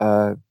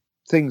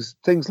 things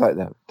like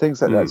that.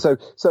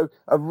 So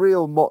a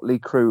real motley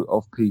crew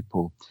of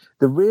people.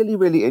 The really,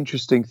 really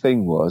interesting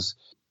thing was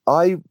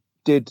I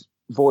did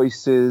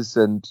voices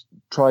and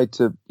tried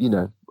to,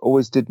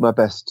 always did my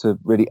best to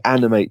really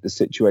animate the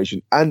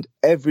situation. And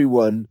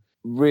everyone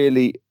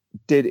really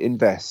did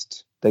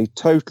invest. They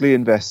totally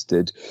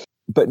invested.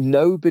 But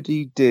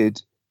nobody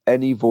did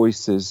any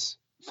voices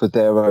for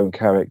their own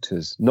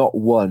characters. Not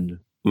one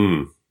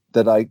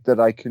that I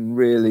can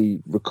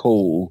really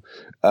recall.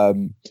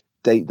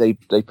 They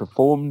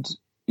performed,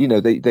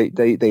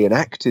 they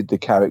enacted the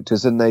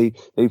characters, and they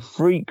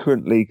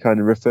frequently kind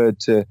of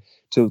referred to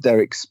their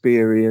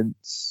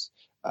experience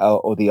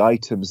or the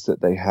items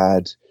that they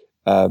had,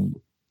 and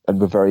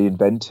were very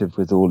inventive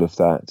with all of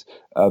that.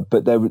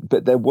 But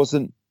there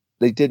wasn't.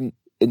 They didn't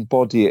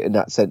embody it in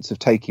that sense of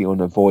taking on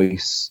a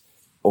voice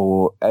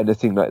or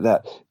anything like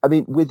that. I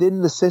mean,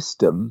 within the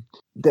system,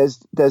 there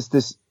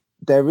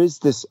is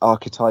this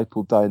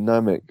archetypal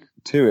dynamic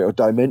to it, or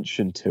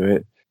dimension to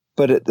it,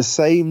 but at the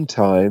same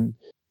time,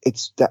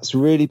 that's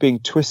really being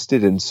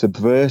twisted and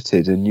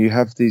subverted, and you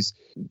have these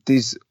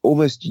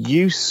almost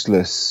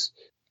useless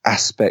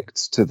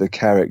aspects to the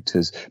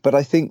characters. But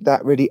I think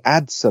that really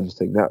adds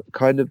something that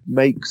kind of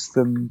makes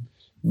them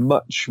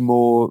much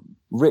more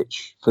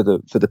rich for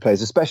the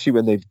players, especially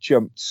when they've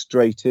jumped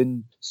straight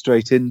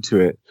into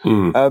it.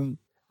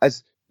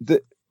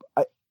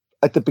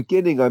 At the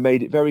beginning, I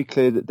made it very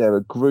clear that they're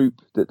a group,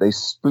 that they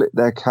split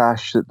their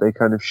cash, that they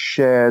kind of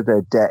share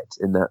their debt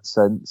in that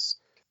sense,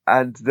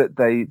 and that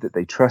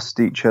they trust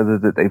each other,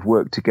 that they've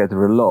worked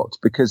together a lot,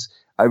 because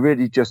I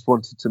really just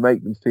wanted to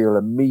make them feel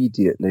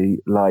immediately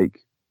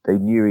like they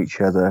knew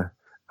each other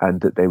and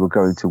that they were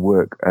going to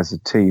work as a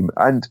team.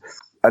 And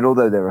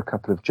although there were a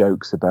couple of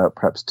jokes about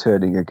perhaps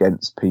turning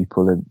against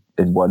people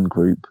in one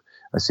group,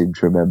 I seem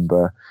to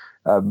remember,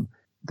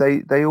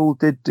 they all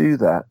did do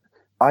that.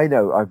 I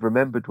know, I've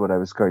remembered what I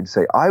was going to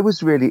say. I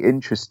was really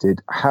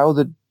interested how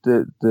the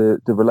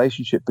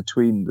relationship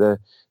between the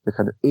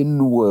kind of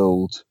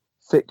in-world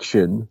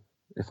fiction,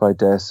 if I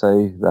dare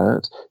say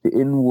that, the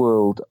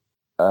in-world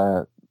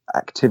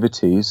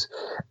activities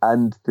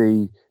and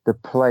the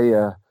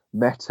player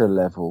meta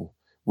level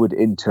would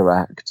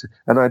interact.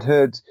 And I'd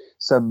heard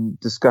some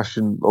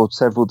discussion or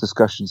several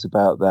discussions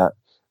about that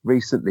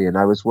recently, and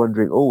I was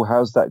wondering,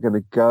 how's that going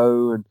to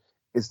go? And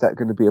is that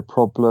going to be a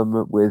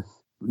problem with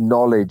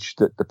knowledge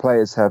that the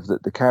players have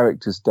that the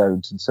characters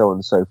don't, and so on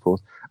and so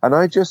forth? And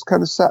I just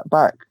kind of sat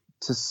back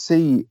to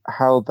see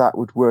how that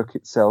would work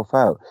itself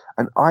out.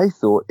 And I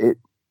thought it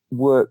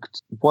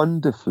worked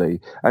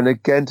wonderfully. And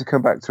again, to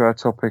come back to our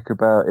topic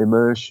about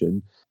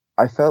immersion,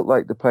 I felt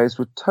like the players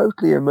were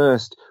totally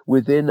immersed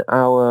within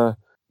our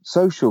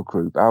social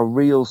group, our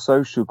real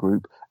social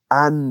group,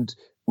 and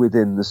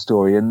within the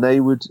story. And they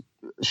would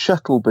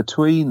shuttle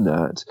between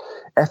that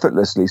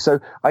effortlessly. So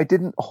I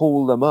didn't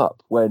haul them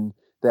up when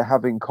they're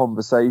having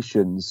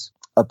conversations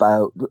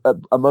about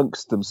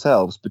amongst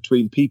themselves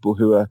between people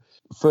who are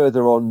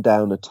further on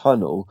down a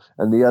tunnel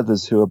and the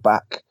others who are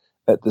back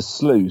at the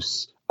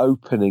sluice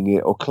opening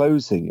it or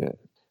closing it,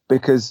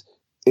 because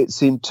it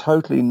seemed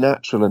totally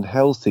natural and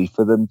healthy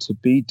for them to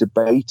be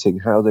debating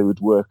how they would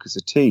work as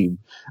a team.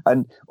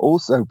 And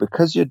also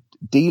because you're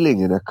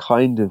dealing in a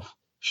kind of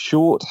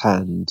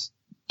shorthand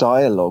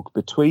dialogue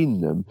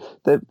between them,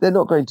 they're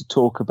not going to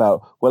talk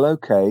about, well,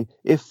 okay,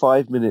 if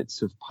 5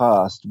 minutes have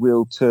passed,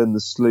 we'll turn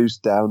the sluice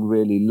down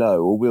really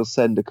low, or we'll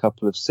send a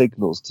couple of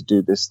signals to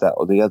do this, that,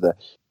 or the other.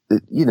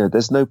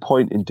 There's no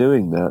point in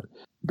doing that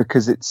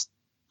because it's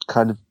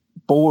kind of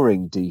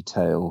boring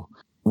detail.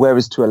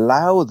 Whereas to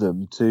allow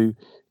them to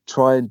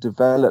try and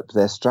develop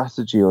their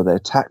strategy or their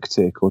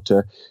tactic, or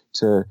to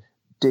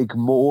dig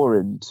more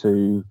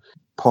into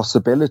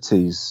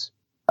possibilities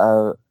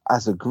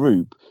as a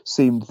group,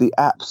 seemed the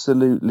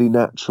absolutely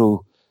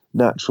natural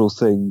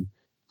thing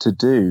to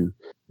do.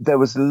 There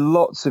was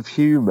lots of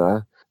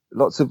humour,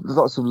 lots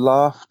of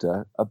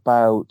laughter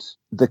about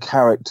the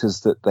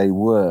characters that they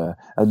were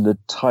and the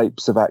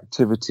types of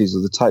activities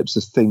or the types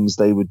of things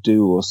they would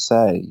do or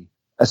say,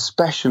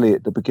 especially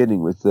at the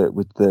beginning with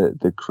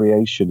the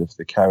creation of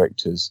the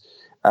characters.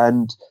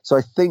 And so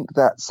I think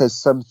that says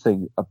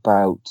something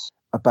about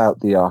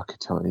the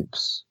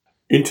archetypes.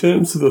 In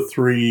terms of the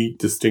three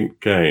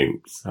distinct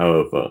games,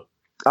 however,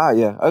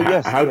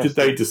 how did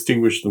they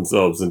distinguish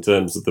themselves in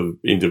terms of the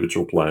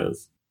individual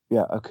players?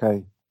 Yeah,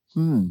 okay.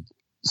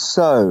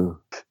 So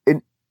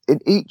in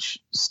each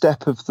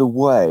step of the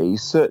way,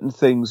 certain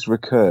things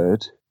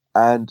recurred,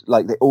 and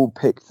like they all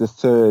picked the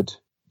third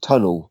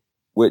tunnel,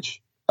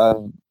 which I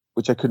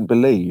couldn't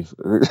believe.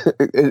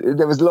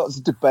 There was lots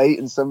of debate,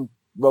 and some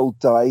rolled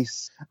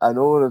dice, and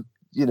all of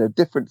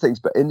different things,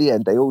 but in the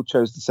end they all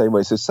chose the same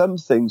way. So some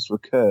things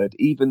recurred,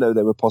 even though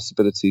there were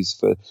possibilities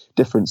for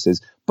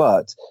differences,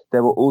 but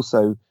there were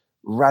also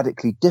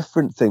radically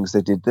different things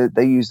they did.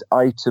 They used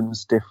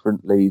items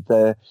differently.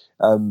 They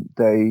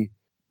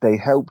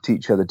helped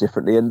each other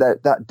differently, and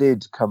that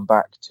did come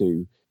back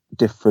to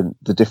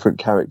the different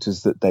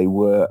characters that they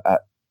were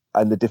at,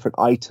 and the different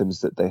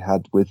items that they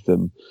had with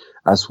them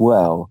as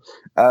well.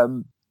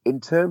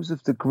 In terms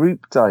of the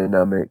group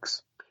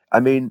dynamics,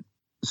 I mean,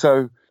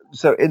 so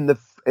in the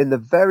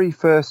very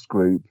first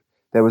group,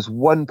 there was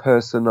one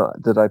person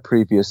that I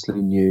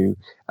previously knew,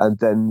 and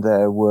then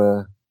there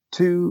were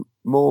two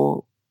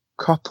more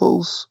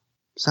couples.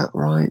 Is that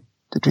right?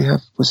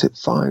 Was it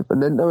 5?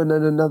 And then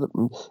another,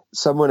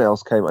 someone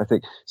else came, I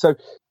think. So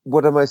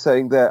what am I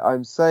saying there?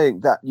 I'm saying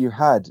that you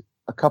had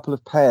a couple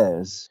of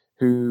pairs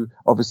who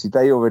obviously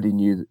they already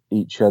knew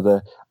each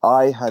other.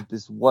 I had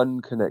this one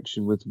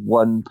connection with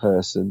one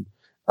person.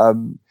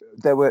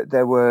 There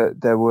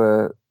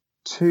were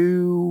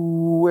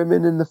 2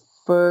 women in the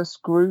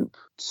first group,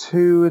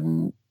 2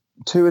 in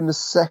the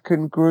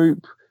second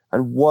group,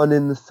 and 1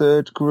 in the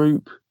third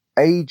group.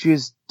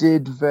 Ages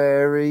did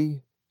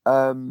vary.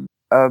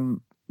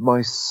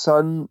 My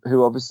son,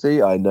 who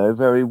obviously I know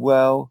very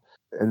well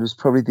and was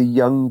probably the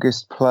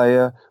youngest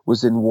player,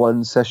 was in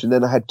one session.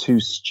 Then I had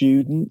 2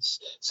 students,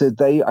 so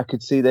I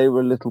could see they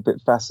were a little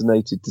bit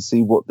fascinated to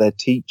see what their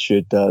teacher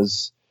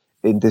does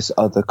in this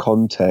other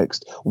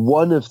context.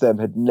 One of them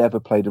had never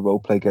played a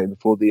role-play game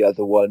before. The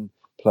other one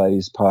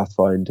plays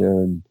Pathfinder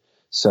and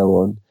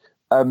so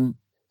on.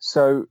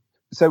 So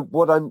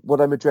what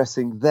I'm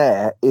addressing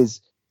there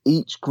is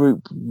each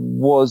group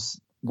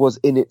was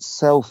in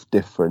itself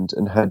different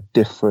and had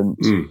different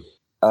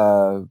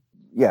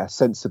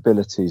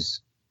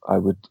sensibilities, I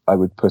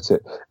would put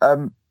it.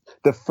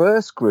 The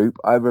first group,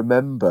 I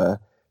remember,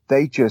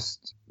 they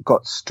just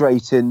got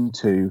straight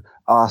into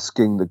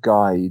asking the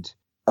guide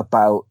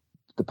about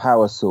the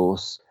power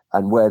source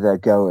and where they're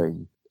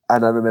going.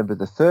 And I remember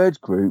the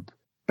third group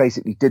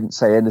basically didn't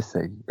say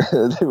anything.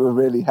 They were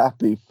really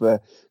happy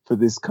for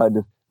this kind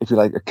of, if you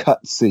like, a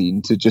cut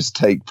scene to just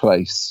take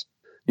place.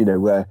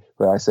 Where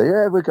I say,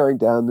 yeah, we're going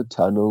down the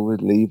tunnel, we're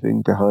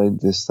leaving behind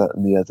this, that,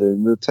 and the other,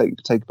 and we'll take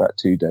about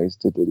 2 days.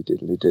 Diddly,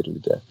 diddly,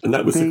 diddly, diddly. And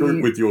that was the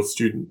group with your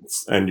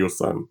students and your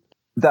son?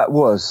 That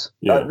was.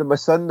 Yeah. My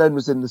son then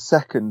was in the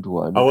second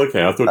one. Oh,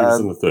 okay. I thought he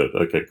was in the third.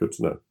 Okay, good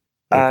to know.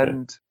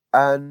 Okay.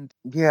 And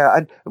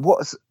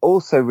what's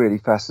also really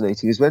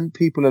fascinating is when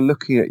people are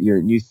looking at you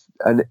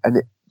and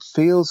it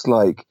feels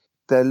like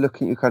they're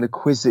looking at you kind of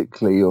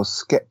quizzically or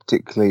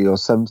skeptically or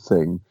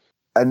something.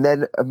 And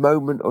then a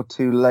moment or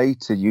two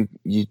later, they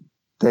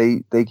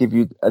give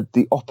you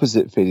the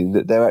opposite feeling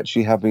that they're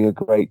actually having a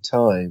great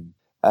time,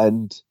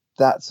 and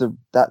that's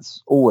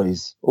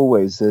always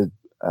an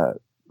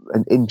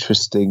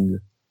interesting,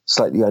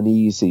 slightly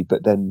uneasy,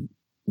 but then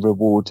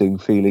rewarding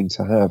feeling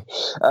to have.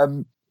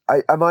 Am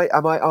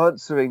I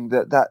answering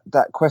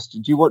that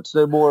question? Do you want to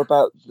know more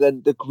about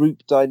then the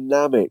group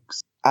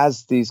dynamics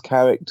as these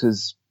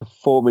characters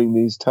performing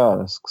these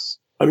tasks?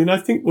 I mean, I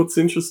think what's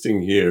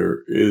interesting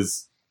here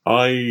is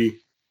I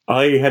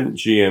hadn't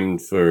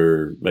GM'd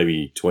for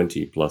maybe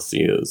 20 plus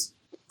years,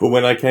 but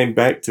when I came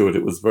back to it,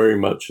 it was very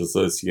much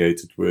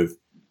associated with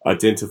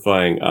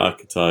identifying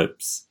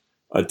archetypes,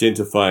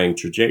 identifying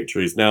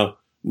trajectories. Now,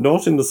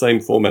 not in the same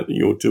format that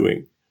you're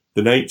doing.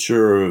 The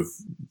nature of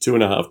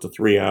 2.5 to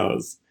 3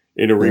 hours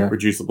in a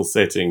reproducible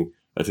setting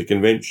at a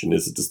convention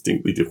is a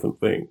distinctly different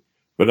thing.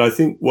 But I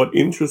think what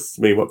interests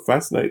me, what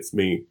fascinates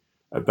me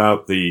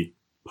about the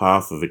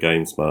path of the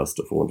games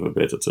master, for want of a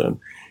better term,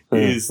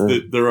 is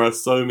that there are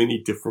so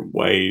many different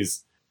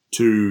ways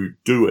to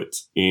do it.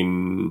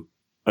 It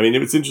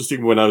was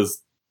interesting when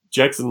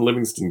Jackson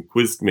Livingston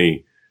quizzed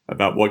me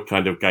about what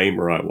kind of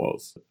gamer I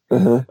was.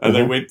 And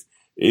they went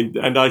in,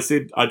 and I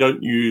said, I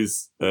don't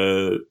use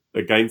a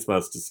games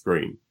master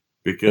screen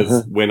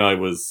because when I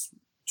was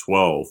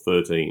 12,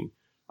 13,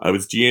 I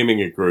was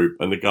GMing a group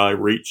and the guy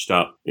reached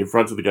up in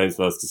front of the games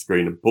master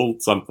screen and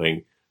pulled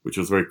something which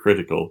was very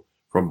critical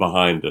from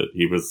behind it.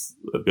 He was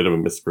a bit of a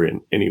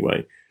miscreant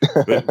anyway.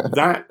 But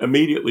that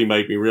immediately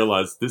made me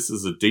realize this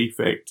is a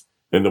defect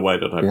in the way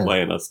that I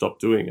play, and I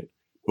stopped doing it.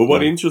 But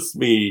what interests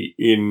me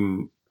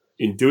in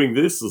doing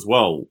this as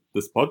well,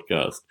 this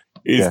podcast,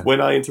 is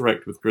when I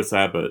interact with Chris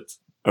Abbott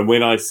and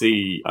when I've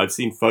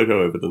seen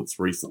photo evidence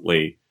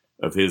recently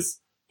of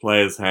his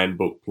player's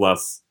handbook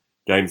plus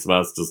Games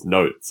Master's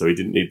notes, so he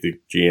didn't need the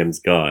GM's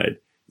guide,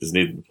 he just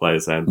needed the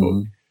player's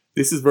handbook.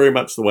 This is very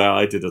much the way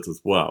I did it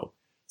as well.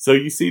 So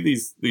you see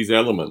these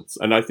elements,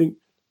 and I think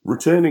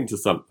returning to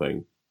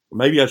something,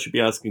 maybe I should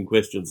be asking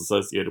questions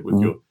associated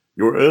with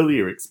your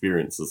earlier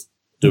experiences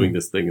doing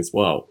this thing as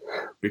well.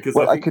 Because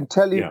I can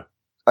tell you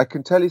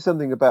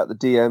something about the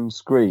DM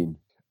screen.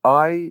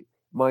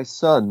 My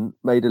son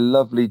made a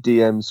lovely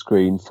DM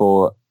screen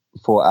for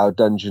our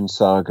Dungeon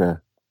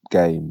Saga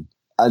game,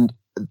 and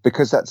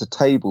because that's a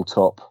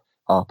tabletop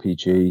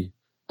RPG,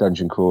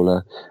 dungeon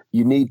crawler,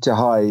 you need to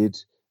hide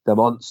the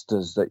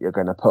monsters that you're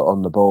going to put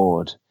on the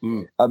board.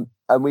 And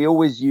we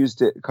always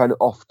used it kind of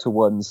off to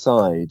one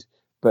side,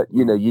 but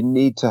you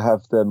need to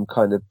have them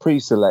kind of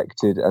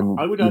pre-selected. And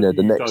I would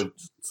argue you don't.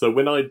 So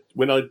when I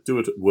do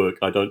it at work,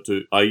 I don't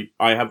do. I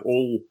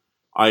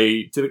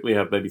typically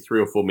have maybe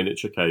 3 or 4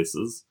 miniature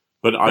cases,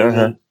 but I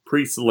will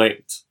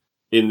pre-select.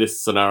 In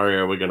this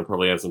scenario, we're going to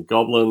probably have some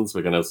goblins,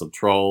 we're going to have some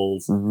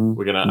trolls,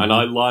 we're going to, and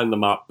I line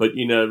them up, but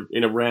in a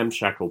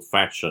ramshackled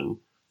fashion,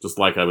 just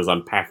like I was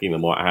unpacking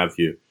them, what have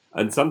you.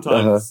 And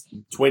sometimes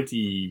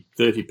 20,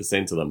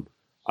 30% of them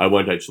I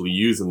won't actually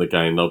use in the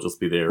game. They'll just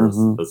be there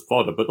as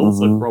fodder, but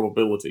also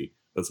probability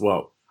as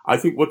well. I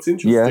think what's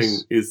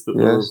interesting is that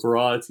there are a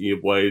variety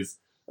of ways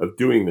of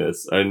doing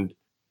this. And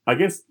I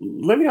guess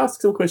let me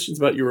ask some questions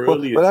about your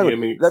earlier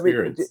GMing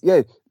experience.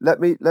 Let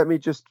me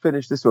just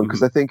finish this one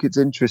because I think it's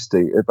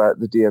interesting about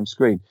the DM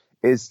screen.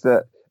 Is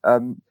that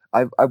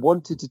I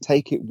wanted to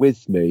take it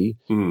with me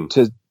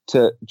to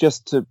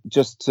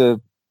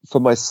for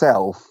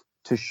myself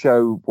to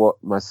show what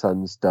my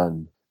son's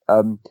done.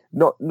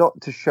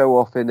 Not to show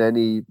off in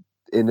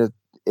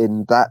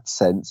that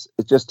sense.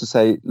 It's just to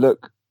say,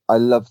 look, I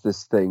love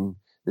this thing.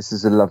 This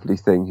is a lovely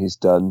thing he's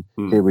done.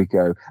 Here we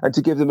go. And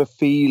to give them a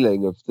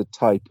feeling of the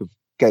type of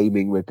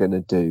gaming we're going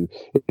to do.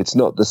 It's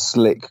not the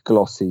slick,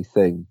 glossy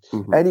thing.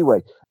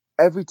 Anyway,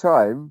 every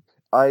time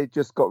I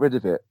just got rid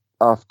of it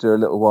after a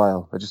little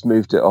while. I just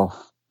moved it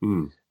off.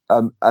 And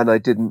I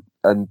didn't,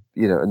 and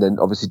then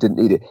obviously didn't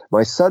need it.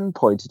 My son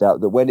pointed out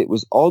that when it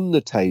was on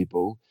the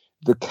table,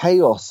 the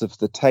chaos of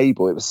the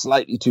table, it was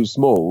slightly too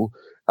small,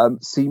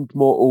 seemed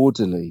more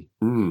orderly.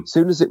 As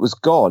soon as it was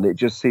gone, it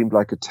just seemed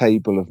like a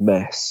table of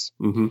mess.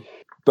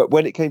 But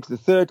when it came to the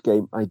third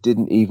game, I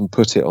didn't even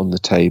put it on the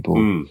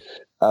table.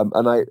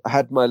 And I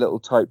had my little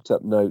typed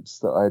up notes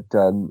that I'd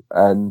done.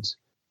 And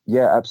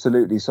yeah,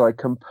 absolutely. So I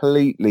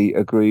completely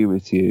agree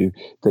with you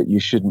that you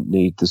shouldn't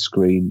need the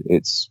screen.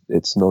 It's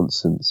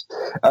nonsense.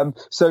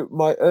 So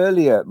my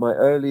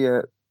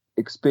earlier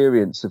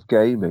experience of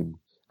gaming,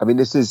 I mean,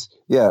 this is,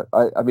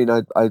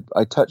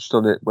 I touched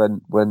on it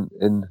when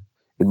in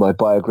my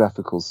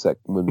biographical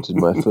segment in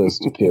my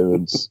first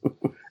appearance.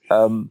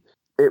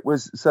 It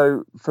was,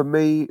 so for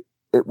me,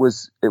 it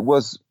was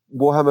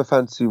Warhammer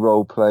Fantasy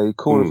Roleplay,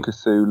 Call of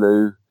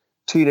Cthulhu,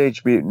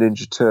 Teenage Mutant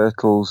Ninja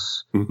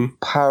Turtles,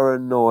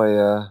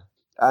 Paranoia,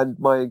 and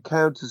my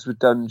encounters with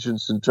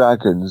Dungeons and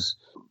Dragons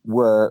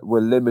were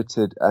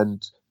limited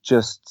and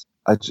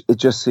it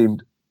just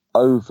seemed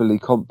overly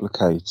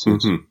complicated.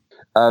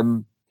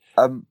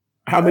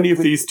 How many of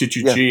these did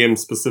you GM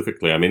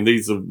specifically? I mean,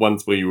 these are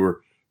ones where you were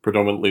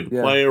predominantly the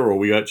player, or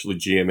were you actually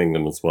GMing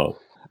them as well?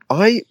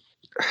 I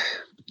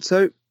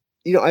also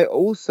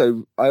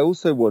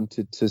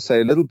wanted to say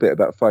a little bit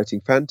about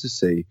Fighting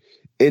Fantasy,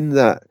 in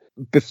that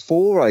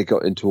before I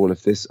got into all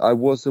of this, I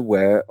was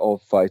aware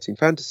of Fighting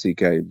Fantasy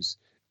games,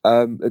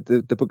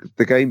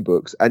 the game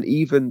books, and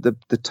even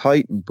the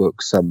Titan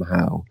books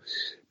somehow,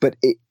 but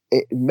it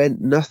meant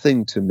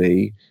nothing to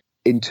me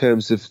in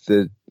terms of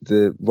the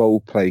role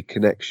play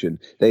connection.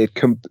 They had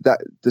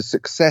the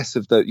success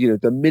of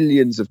the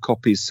millions of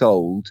copies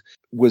sold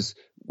was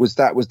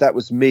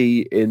me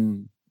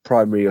in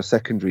primary or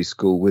secondary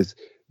school with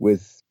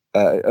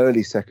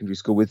early secondary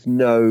school with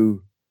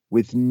no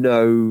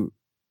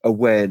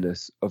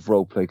awareness of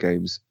role play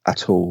games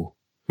at all.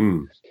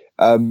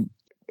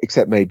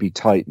 Except maybe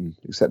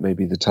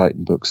the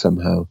Titan book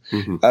somehow.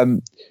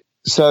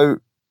 So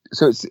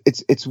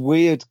it's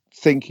weird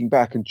thinking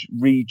back and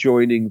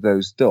rejoining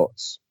those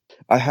dots.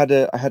 I had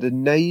a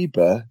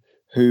neighbor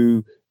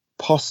who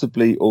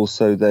possibly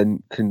also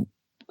then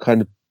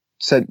kind of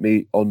sent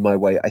me on my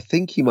way. I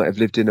think he might have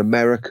lived in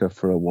America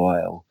for a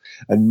while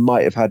and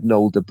might have had an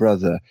older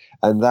brother,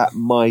 and that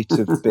might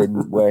have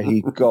been where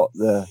he got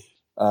the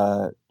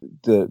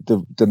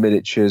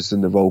miniatures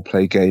and the role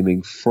play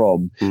gaming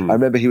from. I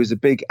remember he was a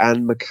big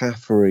Anne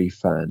McCaffrey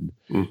fan,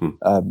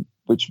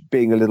 which,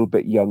 being a little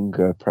bit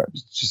younger,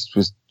 perhaps just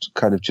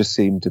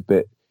seemed a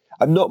bit.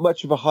 I'm not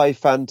much of a high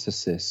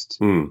fantasist,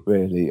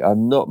 really.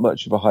 I'm not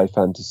much of a high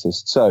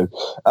fantasist, so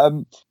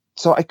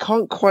I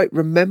can't quite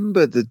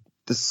remember the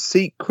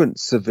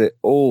sequence of it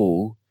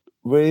all.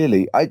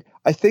 Really, I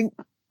think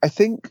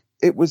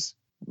it was,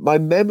 my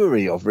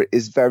memory of it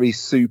is very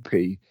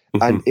soupy.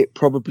 And it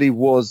probably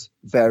was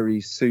very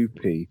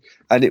soupy,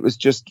 and it was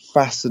just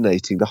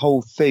fascinating. The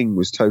whole thing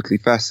was totally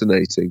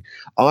fascinating.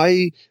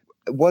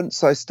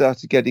 Once I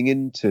started getting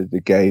into the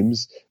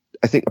games,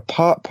 I think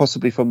apart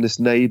possibly from this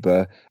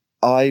neighbour,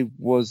 I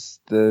was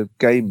the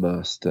game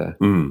master.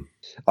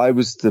 I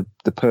was the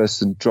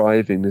person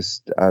driving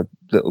this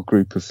little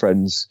group of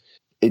friends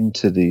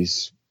into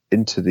these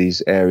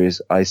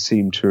areas. I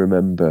seem to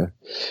remember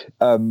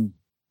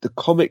the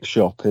comic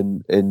shop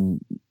in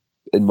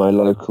my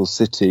local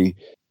city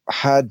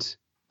had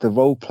the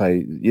role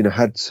play,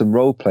 had some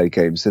role play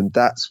games, and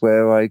that's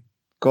where I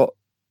got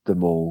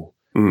them all,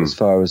 as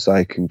far as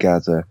I can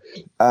gather.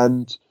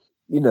 And,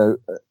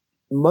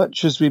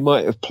 much as we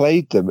might have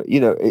played them,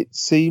 it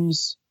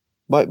seems,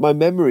 my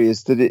memory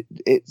is that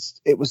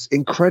it was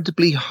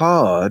incredibly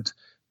hard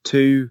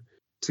to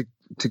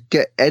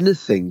get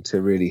anything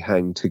to really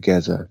hang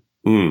together.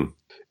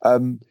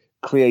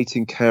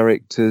 Creating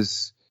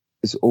characters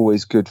is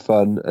always good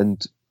fun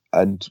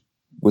and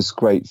was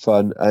great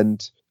fun,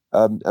 and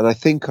I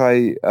think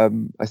I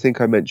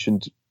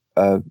mentioned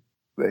in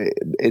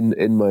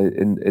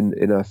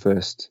our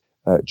first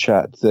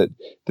chat that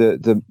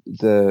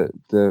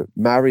the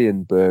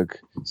Marienburg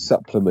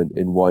supplement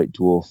in White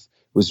Dwarf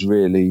was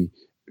really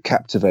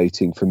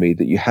captivating for me.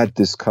 That you had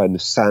this kind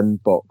of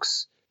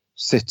sandbox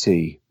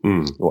city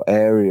or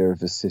area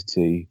of a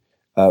city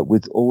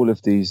with all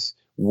of these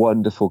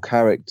wonderful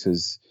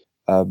characters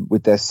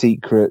with their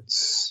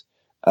secrets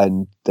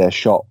and their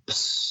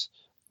shops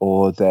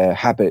or their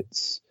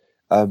habits.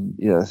 I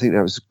think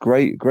that was a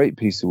great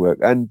piece of work,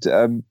 and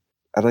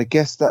I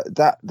guess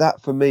that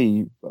for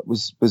me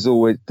was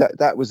always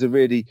that was a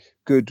really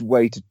good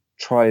way to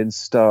try and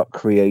start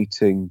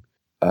creating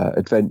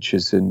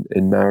adventures in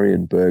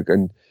Marienburg,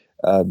 and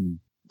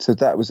so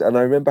that was. And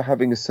I remember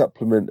having a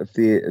supplement of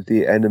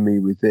the Enemy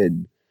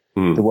Within,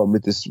 the one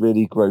with this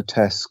really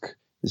grotesque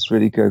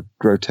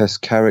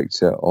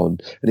character on.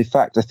 And in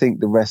fact, I think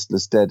The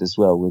Restless Dead as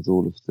well, with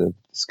all of the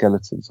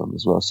skeletons on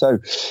as well. So,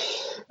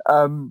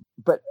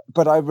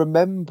 but I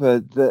remember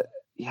that,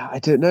 I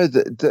don't know,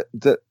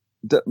 that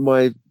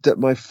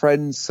my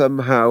friends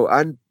somehow,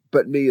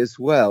 but me as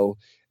well,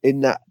 in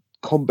that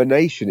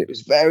combination, it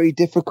was very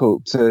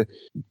difficult to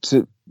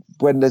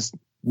when there's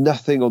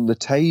nothing on the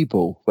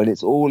table, when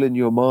it's all in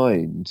your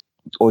mind,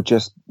 or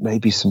just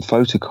maybe some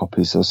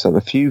photocopies or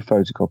a few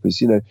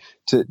photocopies,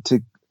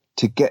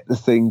 to get the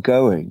thing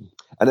going.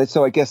 And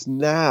so I guess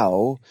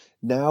now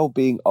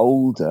being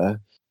older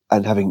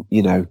and having,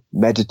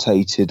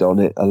 meditated on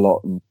it a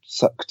lot and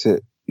sucked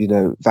it,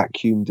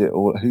 vacuumed it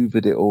or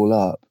hoovered it all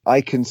up,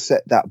 I can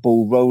set that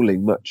ball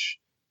rolling much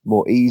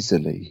more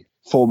easily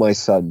for my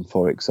son,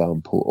 for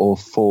example, or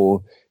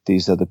for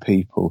these other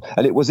people.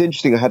 And it was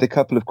interesting. I had a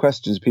couple of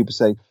questions, people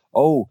saying,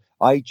 "Oh,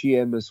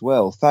 IGM as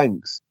well.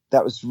 Thanks.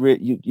 That was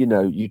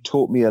you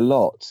taught me a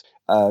lot."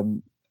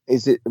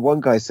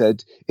 One guy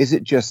said, "Is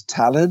it just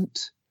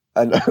talent?"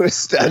 And I was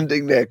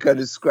standing there kind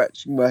of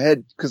scratching my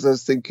head because I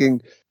was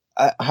thinking,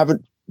 I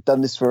haven't done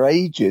this for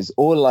ages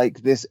or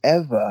like this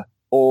ever,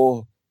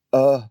 or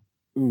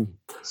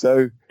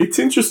so it's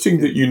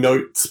interesting that you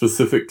note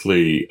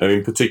specifically, I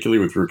mean,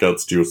 particularly with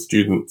regards to your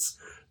students,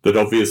 that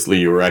obviously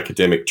your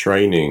academic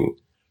training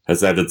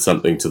has added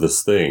something to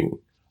this thing.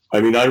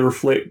 I mean, I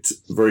reflect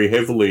very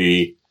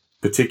heavily,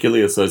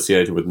 particularly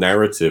associated with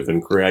narrative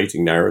and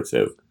creating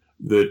narrative,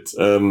 that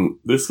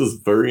this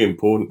was very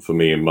important for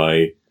me in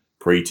my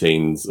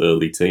pre-teens,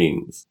 early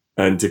teens,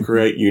 and to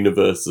create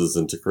universes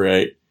and to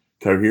create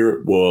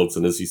coherent worlds.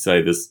 And as you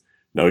say, this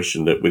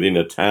notion that within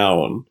a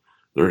town,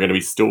 there are going to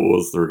be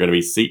stores, there are going to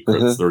be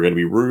secrets, there are going to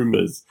be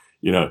rumors,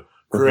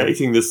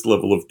 creating this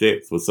level of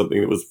depth was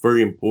something that was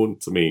very important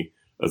to me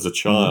as a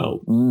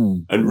child.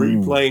 And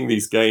replaying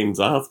these games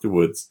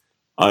afterwards,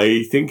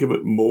 I think of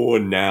it more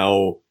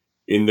now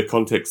in the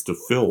context of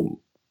film.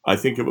 I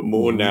think of it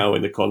more now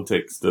in the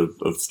context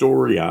of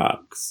story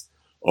arcs,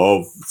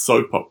 of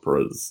soap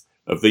operas,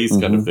 of these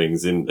kind of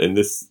things in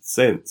this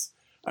sense.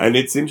 And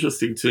it's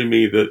interesting to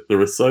me that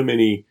there are so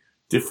many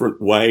different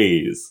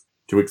ways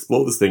to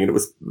explore this thing. And it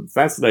was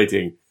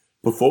fascinating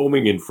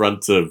performing in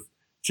front of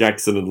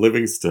Jackson and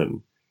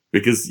Livingston,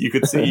 because you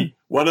could see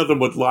one of them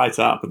would light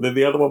up and then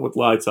the other one would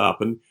light up.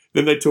 And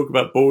then they'd talk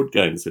about board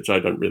games, which I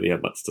don't really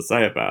have much to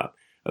say about.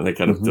 And they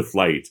kind of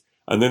deflate.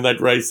 And then they'd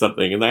raise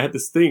something and they had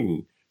this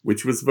thing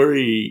which was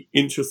very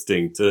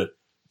interesting to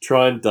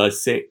try and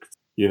dissect,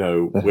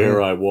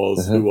 where I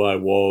was, who I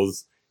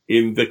was,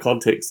 in the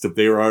context of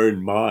their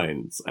own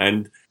minds.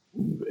 And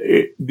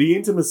the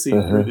intimacy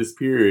through this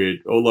period,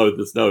 although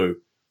there's no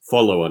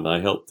follow-on, I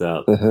helped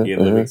out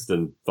Ian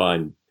Livingstone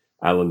find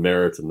Alan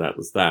Merritt, and that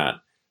was that.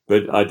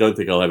 But I don't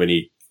think I'll have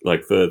any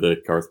further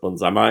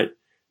correspondence. I might,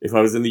 if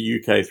I was in the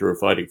UK through a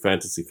Fighting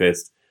Fantasy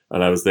Fest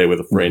and I was there with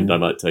a friend, I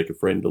might take a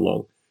friend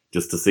along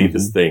just to see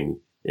this thing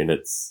in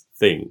its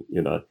thing,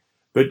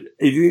 But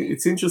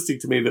it's interesting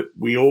to me that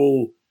we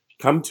all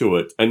come to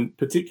it, and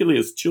particularly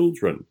as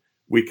children,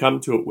 we come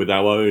to it with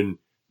our own,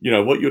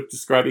 what you're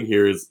describing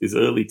here is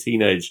early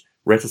teenage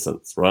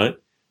reticence, right?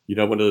 You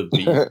don't want to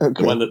be the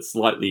one that's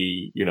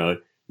slightly,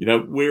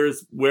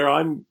 whereas where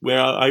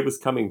I was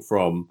coming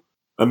from,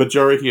 a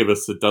majority of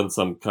us had done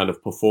some kind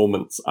of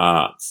performance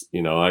arts.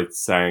 I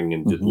sang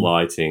and did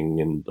lighting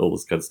and all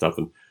this kind of stuff.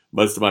 And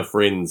most of my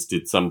friends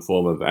did some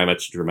form of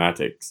amateur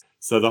dramatics.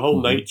 So the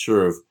whole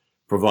nature of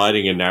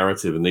providing a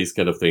narrative and these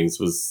kind of things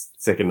was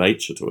second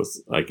nature to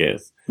us, I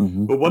guess.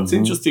 But what's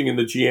interesting in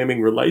the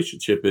GMing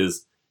relationship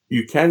is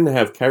you can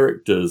have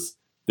characters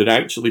that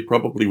actually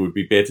probably would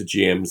be better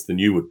GMs than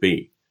you would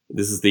be.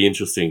 This is the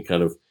interesting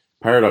kind of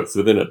paradox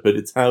within it, but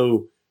it's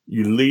how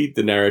you lead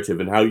the narrative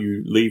and how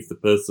you leave the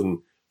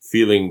person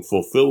feeling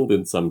fulfilled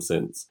in some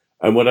sense.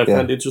 And what I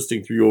found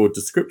interesting through your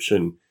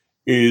description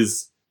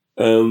is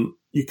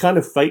you kind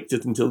of faked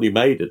it until you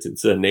made it in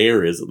certain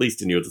areas, at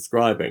least in your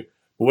describing.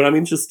 But what I'm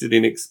interested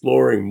in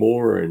exploring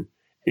more in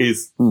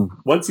is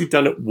once you've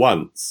done it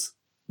once,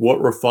 what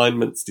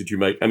refinements did you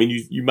make? I mean,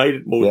 you made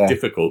it more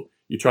difficult.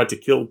 You tried to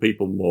kill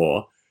people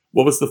more.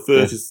 What was the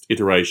first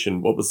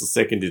iteration? What was the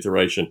second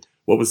iteration?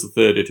 What was the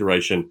third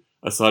iteration,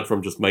 aside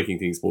from just making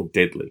things more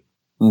deadly?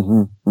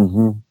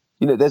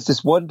 There's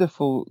this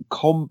wonderful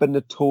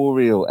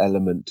combinatorial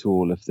element to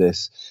all of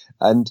this.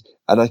 And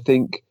I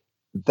think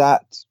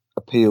that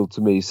appealed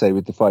to me, say,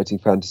 with the Fighting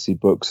Fantasy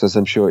books, as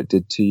I'm sure it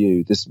did to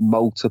you, the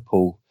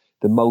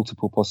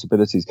multiple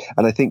possibilities.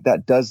 And I think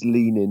that does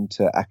lean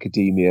into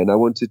academia. And I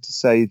wanted to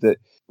say that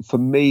for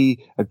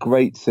me, a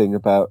great thing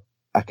about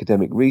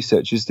academic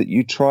research is that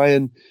you try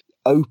and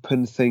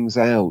open things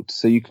out.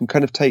 So you can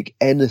kind of take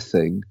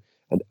anything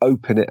and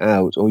open it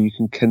out, or you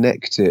can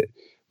connect it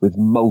with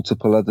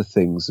multiple other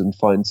things and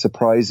find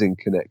surprising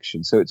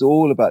connections. So it's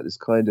all about this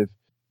kind of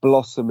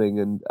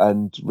blossoming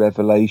and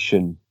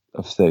revelation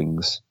of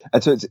things.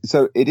 And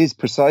so it is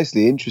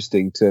precisely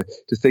interesting to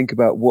think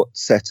about what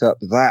set up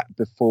that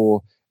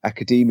before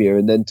academia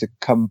and then to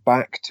come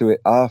back to it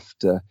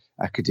after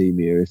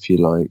academia, if you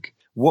like.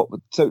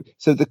 So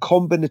the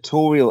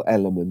combinatorial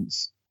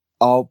elements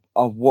are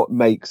what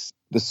makes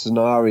the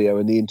scenario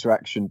and the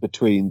interaction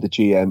between the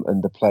GM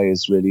and the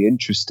players really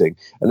interesting.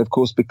 And of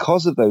course,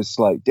 because of those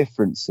slight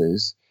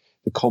differences,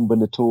 the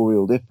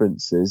combinatorial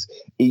differences,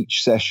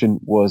 each session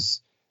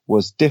was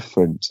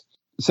different.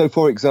 So,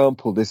 for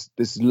example, this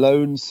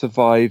lone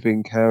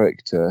surviving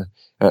character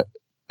at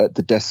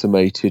the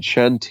decimated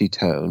shanty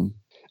town,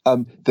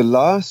 the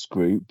last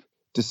group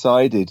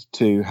decided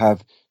to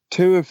have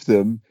two of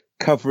them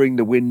covering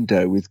the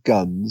window with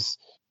guns,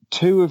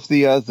 two of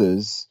the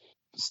others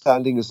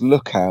standing as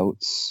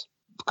lookouts,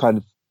 kind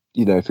of,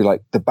 if you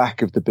like, the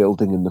back of the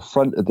building and the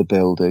front of the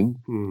building,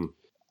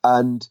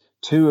 and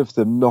two of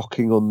them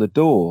knocking on the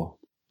door.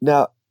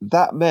 Now,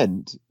 that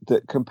meant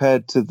that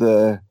compared to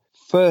the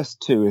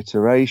first two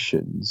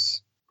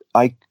iterations,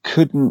 I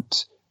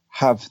couldn't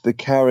have the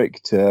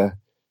character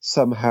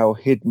somehow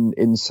hidden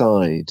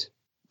inside.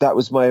 That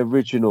was my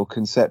original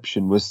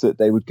conception, was that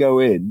they would go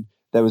in,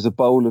 there was a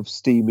bowl of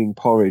steaming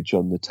porridge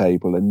on the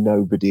table and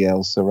nobody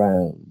else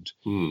around.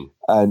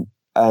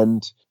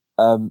 And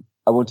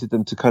I wanted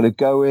them to kind of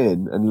go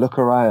in and look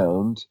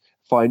around,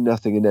 find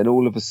nothing, and then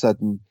all of a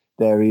sudden,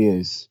 there he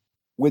is.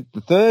 With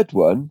the third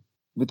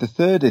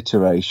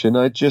iteration,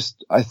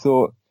 I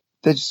thought,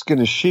 they're just going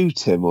to shoot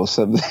him or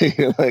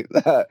something like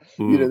that.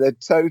 They're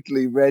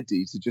totally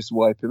ready to just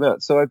wipe him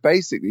out. So I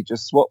basically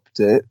just swapped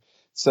it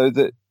so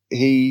that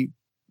he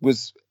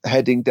was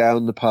heading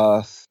down the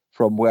path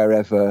from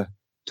wherever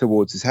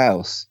towards his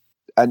house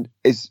and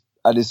is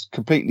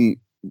completely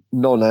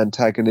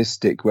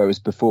non-antagonistic, whereas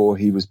before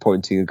he was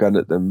pointing a gun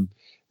at them,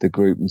 the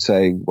group, and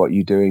saying, "What are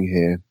you doing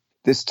here?"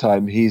 This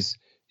time he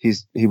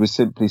was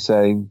simply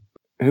saying,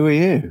 "Who are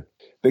you?"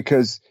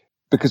 Because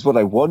what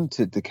I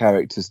wanted the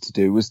characters to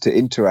do was to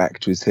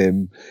interact with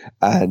him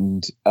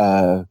and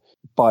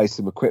buy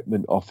some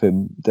equipment off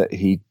him that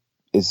he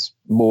is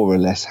more or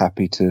less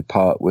happy to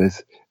part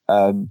with,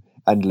 and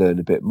learn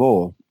a bit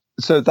more.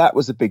 So that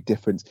was a big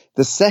difference.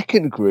 The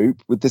second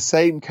group with the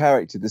same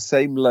character, the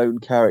same lone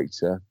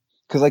character,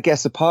 because I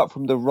guess apart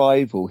from the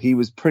rival, he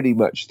was pretty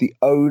much the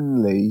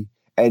only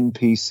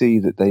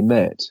NPC that they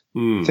met,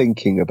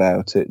 thinking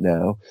about it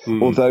now,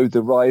 although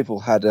the rival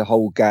had a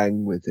whole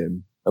gang with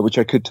him, which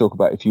I could talk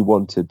about if you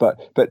wanted. But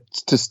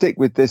to stick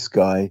with this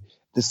guy,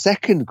 the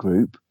second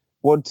group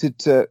wanted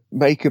to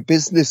make a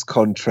business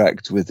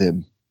contract with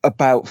him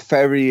about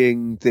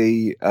ferrying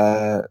the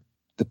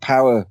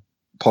power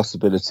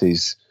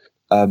possibilities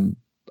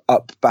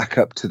back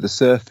up to the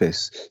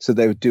surface. So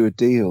they would do a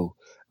deal.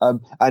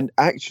 And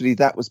actually,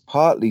 that was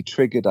partly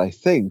triggered, I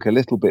think, a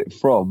little bit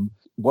from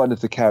one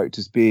of the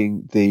characters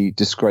being the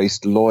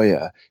disgraced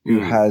lawyer who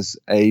has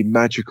a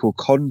magical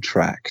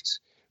contract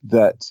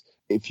that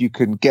if you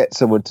can get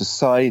someone to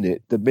sign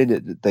it, the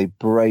minute that they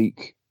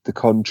break the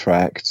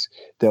contract,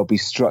 they'll be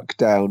struck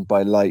down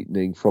by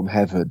lightning from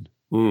heaven.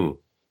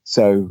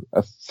 So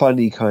a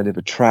funny kind of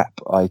a trap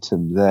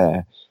item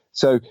there.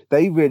 So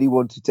they really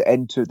wanted to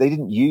enter. They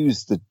didn't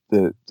use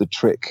the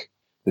trick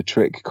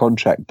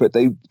contract, but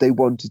they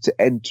wanted to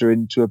enter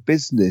into a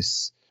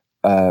business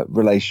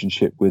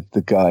relationship with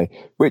the guy,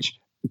 which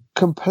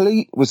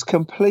was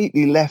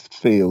completely left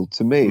field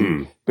to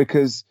me,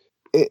 because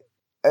it,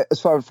 as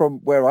far from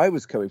where I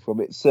was coming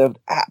from, it served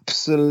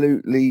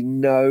absolutely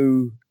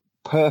no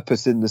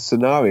purpose in the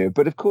scenario.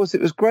 But of course,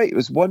 it was great. It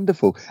was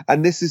wonderful.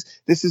 And this is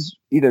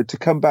to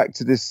come back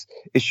to this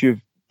issue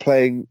of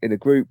playing in a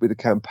group with a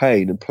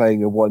campaign and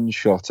playing a one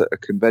shot at a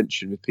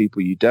convention with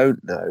people you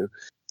don't know.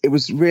 It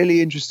was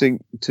really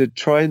interesting to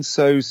try and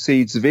sow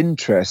seeds of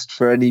interest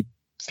for any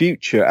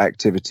future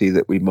activity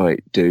that we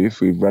might do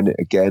if we run it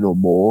again or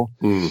more.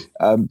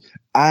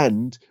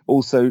 And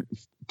also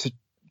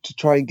to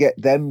try and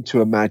get them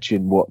to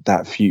imagine what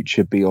that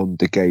future beyond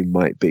the game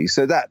might be.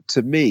 So that,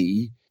 to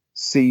me,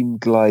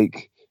 seemed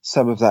like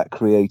some of that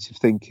creative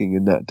thinking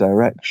in that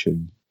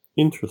direction.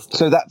 Interesting.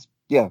 So that's,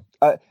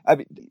 I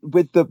mean,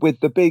 with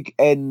the big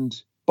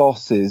end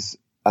bosses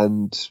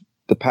and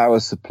the power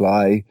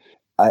supply,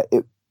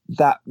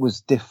 that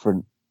was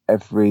different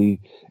every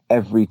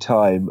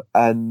time,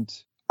 and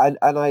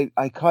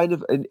I kind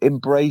of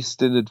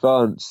embraced in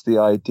advance the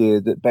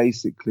idea that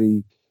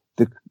basically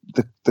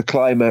the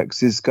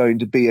climax is going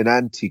to be an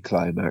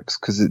anti-climax,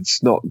 because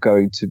it's not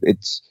going to.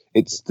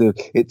 It's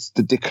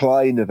the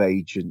decline of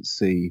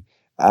agency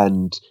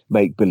and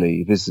make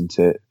believe, isn't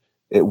it?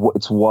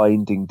 It's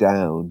winding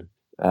down,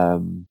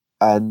 and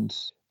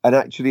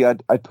actually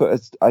I'd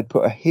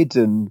put a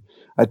hidden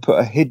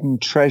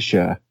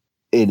treasure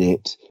in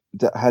it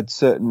that had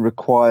certain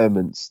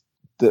requirements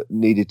that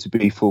needed to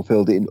be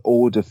fulfilled in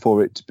order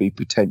for it to be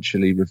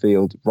potentially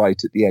revealed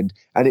right at the end.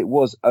 And it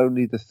was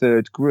only the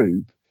third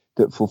group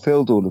that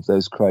fulfilled all of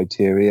those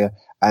criteria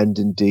and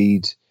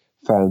indeed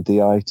found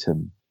the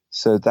item.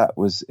 So that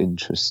was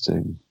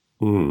interesting.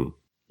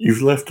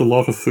 You've left a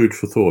lot of food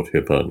for thought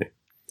here, Barney.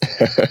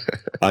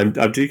 I'm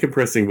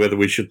decompressing whether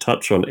we should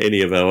touch on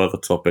any of our other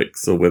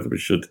topics or whether we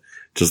should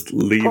just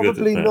leave it at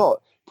that.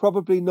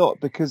 Probably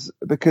not, because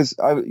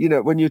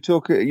when you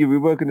talk, we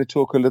were going to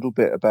talk a little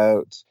bit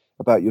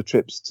about your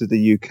trips to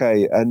the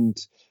UK, and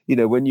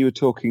when you were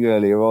talking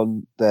earlier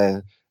on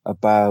there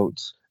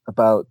about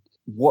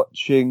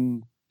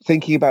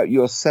thinking about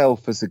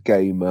yourself as a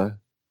gamer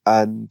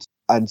and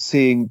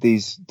seeing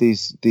these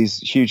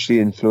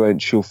hugely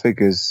influential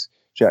figures,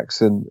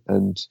 Jackson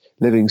and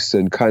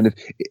Livingston, kind of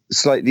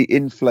slightly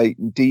inflate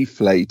and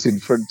deflate in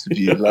front of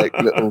you like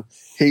little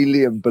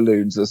helium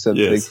balloons or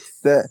something. Yes.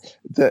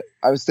 That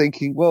I was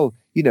thinking, well,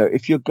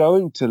 if you're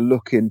going to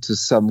look into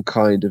some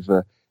kind of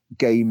a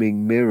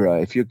gaming mirror,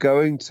 if you're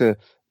going to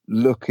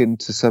look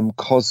into some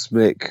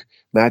cosmic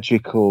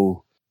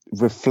magical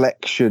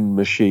reflection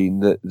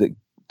machine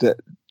that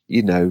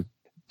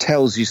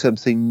tells you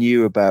something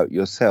new about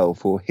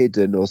yourself, or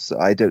hidden, or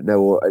I don't know,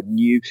 or a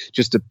new,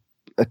 just a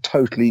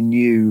totally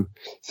new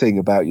thing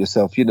about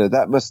yourself,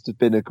 that must have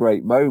been a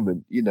great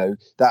moment.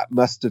 That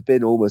must have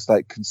been almost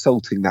like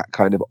consulting that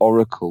kind of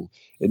oracle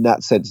in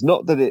that sense.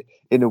 Not that it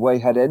in a way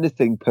had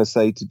anything per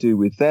se to do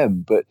with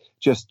them, but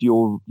just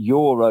your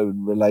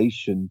own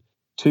relation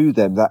to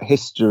them, that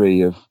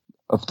history of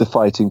the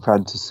fighting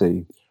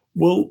fantasy.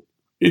 Well,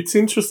 it's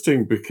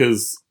interesting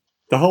because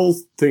the whole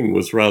thing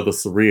was rather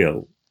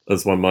surreal,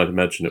 as one might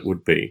imagine it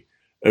would be.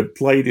 It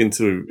played in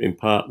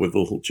part with a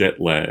little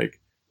jet lag,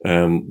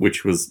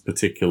 which was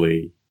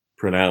particularly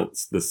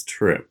pronounced this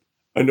trip.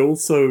 And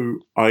also,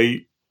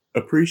 I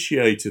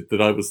appreciated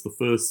that I was the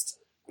first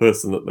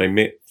person that they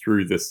met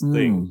through this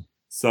thing.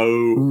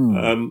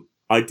 So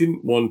I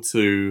didn't want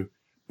to...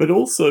 But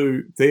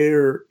also,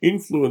 their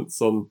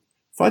influence on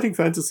fighting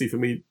fantasy for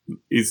me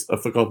is a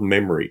forgotten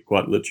memory,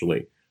 quite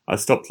literally. I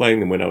stopped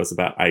playing them when I was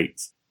about 8.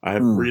 I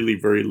have really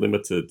very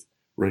limited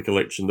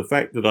recollection. The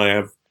fact that I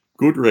have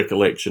good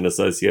recollection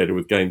associated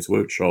with Games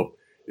Workshop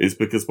is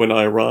because when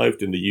I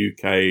arrived in the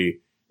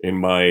UK in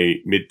my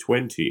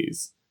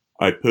mid-20s,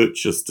 I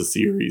purchased a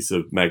series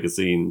of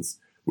magazines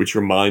which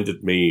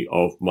reminded me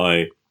of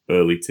my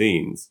early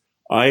teens.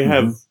 I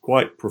have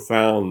quite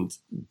profound,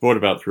 brought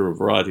about through a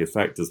variety of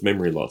factors,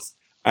 memory loss.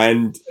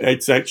 And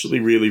it's actually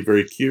really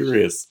very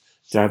curious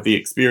to have the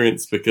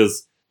experience,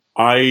 because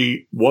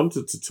I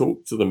wanted to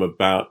talk to them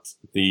about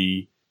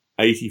the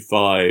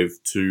 85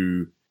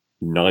 to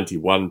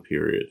 91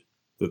 period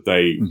that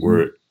they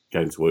were at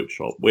Games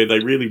Workshop, where they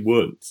really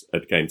weren't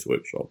at Games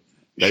Workshop.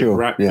 They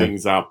wrapped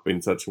things up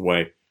in such a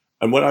way.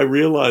 And what I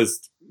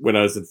realized when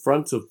I was in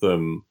front of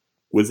them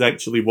was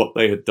actually what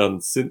they had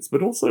done since,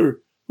 but also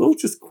little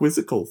just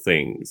quizzical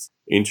things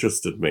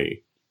interested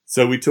me.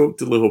 So we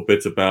talked a little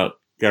bit about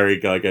Gary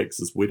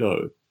Gygax's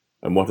widow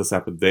and what has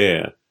happened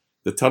there.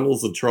 The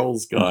Tunnels and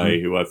Trolls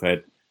guy, who I've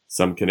had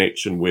some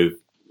connection with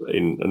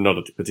in not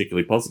a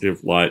particularly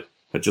positive light,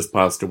 had just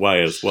passed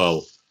away as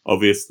well.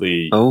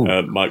 Obviously,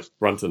 Mike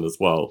Brunton as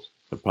well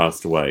had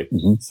passed away.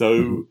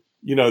 So,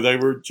 they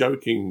were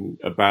joking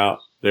about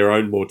their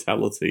own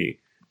mortality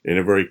in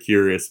a very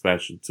curious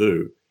fashion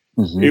too.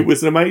 It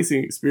was an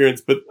amazing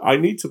experience, but I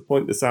need to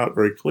point this out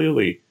very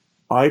clearly.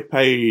 I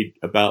paid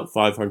about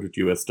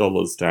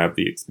 $500 to have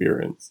the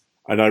experience.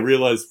 And I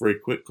realized very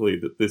quickly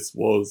that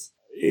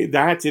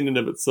that in and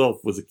of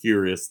itself was a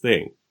curious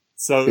thing.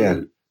 So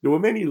there were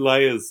many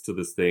layers to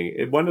this thing.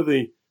 And one of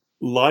the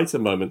lighter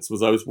moments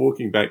was I was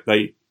walking back.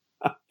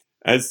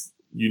 As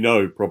you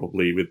know,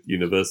 probably with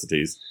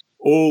universities,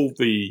 all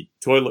the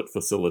toilet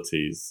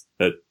facilities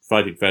at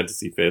Fighting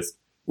Fantasy Fest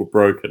were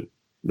broken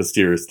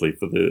mysteriously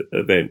for the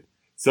event.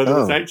 So there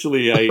was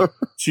actually a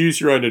choose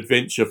your own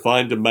adventure,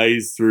 find a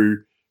maze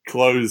through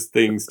closed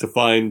things to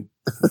find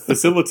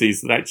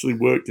facilities that actually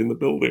worked in the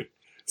building.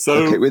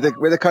 So with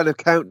a kind of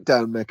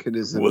countdown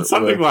mechanism. Well,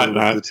 something like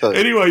that.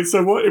 Anyway,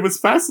 so it was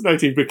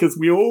fascinating because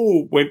we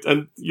all went,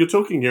 and you're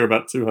talking here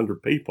about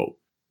 200 people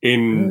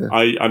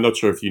I'm not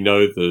sure if you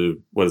know the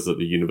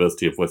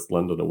University of West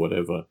London or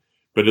whatever,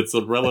 but it's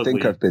a relatively.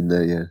 I think I've been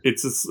there. Yeah,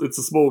 it's a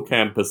small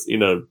campus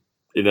in a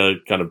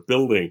kind of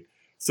building.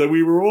 So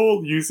we were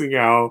all using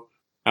our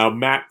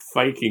map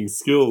faking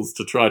skills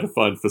to try to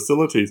find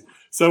facilities.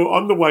 So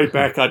on the way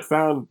back, I'd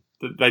found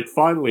that they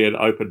finally had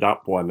opened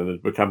up one and it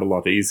had become a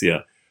lot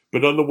easier.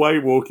 But on the way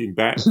walking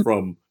back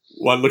from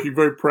one, looking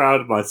very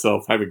proud of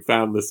myself having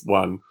found this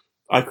one,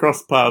 I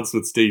crossed paths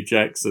with Steve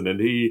Jackson and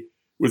he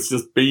was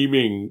just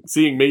beaming,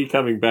 seeing me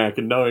coming back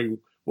and knowing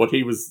what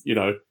he was,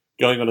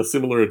 going on a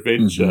similar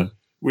adventure.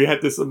 We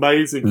had this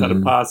amazing kind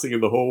of passing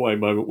in the hallway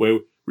moment where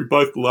we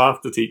both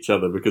laughed at each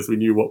other because we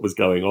knew what was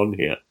going on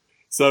here.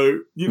 So,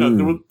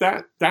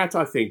 that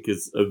I think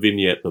is a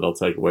vignette that I'll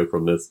take away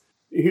from this.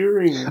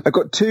 I've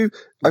got two,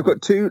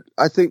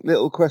 I think,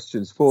 little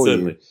questions for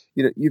Certainly.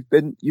 you.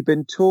 You've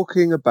been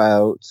talking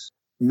about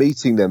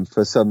meeting them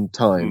for some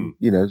time,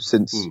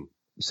 since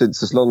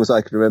as long as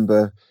I can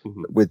remember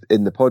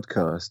within the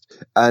podcast.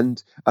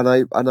 And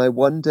I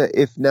wonder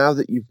if now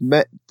that you've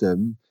met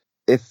them,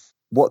 if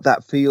what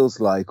that feels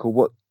like or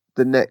what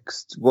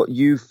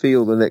you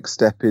feel the next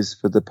step is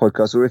for the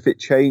podcast, or if it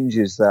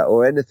changes that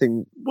or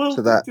anything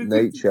to that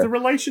nature. The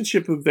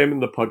relationship of them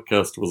and the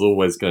podcast was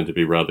always going to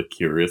be rather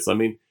curious. I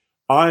mean,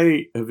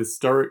 I have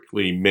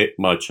historically met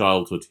my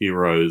childhood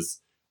heroes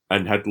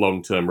and had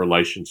long-term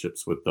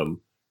relationships with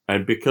them.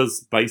 And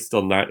because based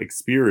on that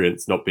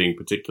experience not being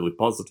particularly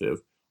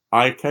positive,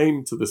 I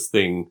came to this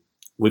thing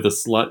with a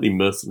slightly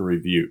mercenary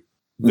view.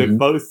 They're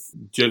both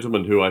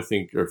gentlemen who I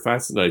think are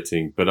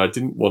fascinating, but I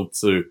didn't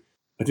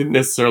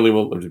necessarily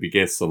want them to be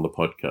guests on the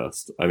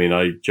podcast. I mean,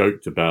 I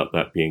joked about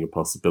that being a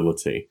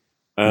possibility.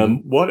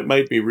 What it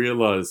made me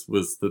realize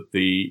was that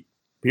the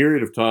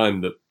period of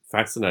time that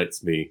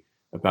fascinates me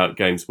about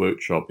Games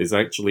Workshop is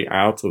actually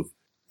out of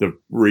the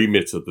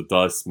remit of the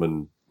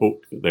Diceman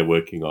book that they're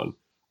working on.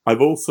 I've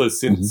also,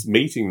 since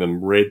meeting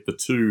them, read the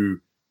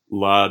two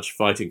large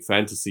Fighting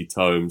Fantasy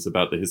tomes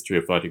about the history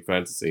of Fighting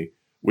Fantasy,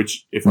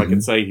 which, if I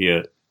can say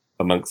here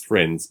amongst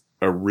friends,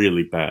 are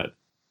really bad.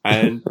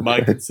 And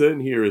my concern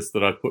here is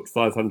that I put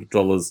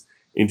 $500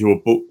 into a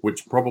book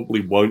which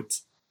probably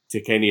won't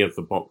tick any of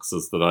the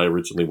boxes that I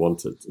originally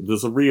wanted.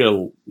 There's a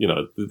real,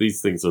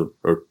 these things are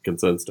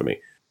concerns to me.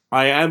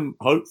 I am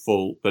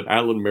hopeful that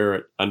Alan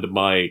Merritt, under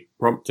my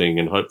prompting,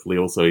 and hopefully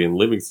also Ian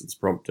Livingston's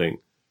prompting,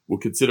 will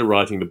consider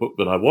writing the book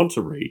that I want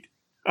to read,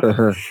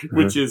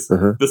 which is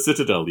The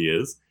Citadel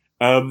Years.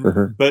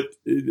 But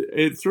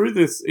through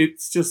this,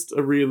 it's just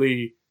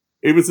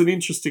it was an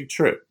interesting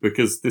trip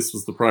because this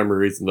was the primary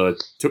reason that I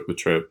took the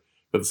trip.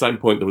 At the same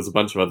point, there was a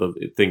bunch of other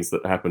things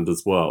that happened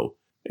as well.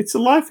 It's a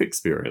life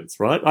experience,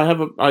 right?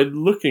 I'm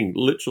looking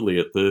literally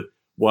at the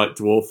White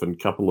Dwarf and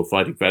couple of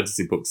Fighting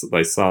Fantasy books that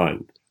they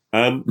signed.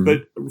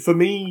 But for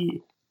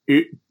me,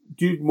 it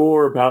did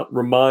more about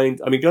going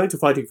to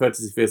Fighting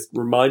Fantasy Fest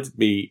reminded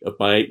me of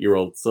my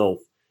 8-year-old self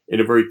in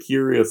a very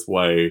curious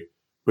way,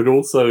 but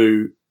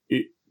also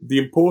the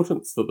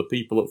importance that the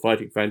people at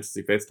Fighting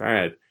Fantasy Fest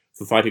had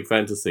for Fighting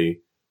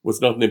Fantasy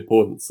was not an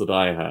importance that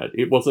I had.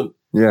 It wasn't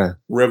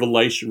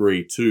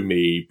revelationary to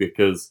me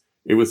because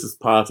it was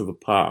just part of a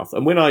path.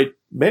 And when I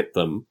met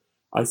them,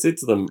 I said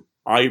to them,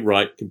 I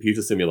write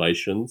computer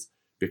simulations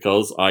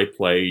because I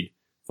played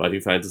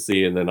Fighting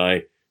Fantasy and then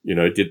I,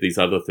 did these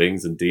other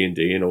things and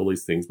D&D and all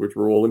these things, which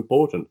were all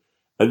important.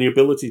 And the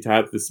ability to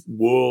have this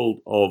world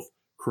of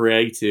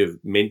creative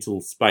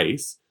mental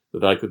space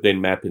that I could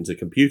then map into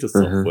computer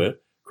software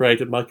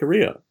created my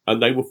career.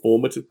 And they were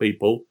formative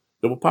people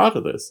that were part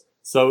of this.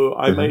 So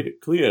I made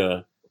it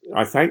clear,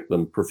 I thanked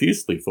them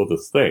profusely for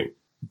this thing,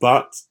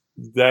 but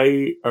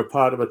they are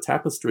part of a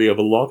tapestry of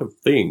a lot of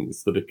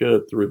things that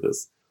occurred through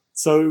this.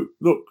 So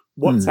look,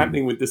 what's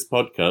happening with this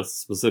podcast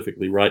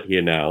specifically right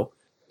here now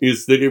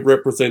is that it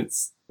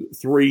represents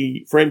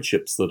 3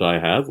 friendships that I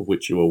have, of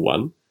which you are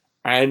one.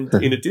 And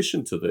in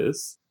addition to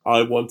this,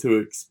 I want to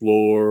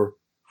explore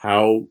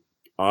how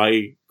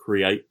I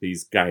create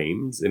these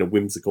games in a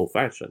whimsical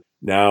fashion.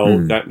 Now,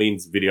 that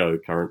means video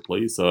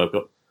currently, so I've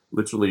got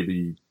literally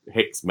the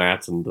hex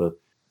mat and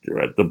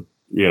I've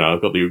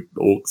got the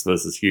orcs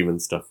versus human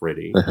stuff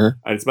ready, and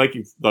it's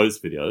making those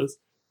videos.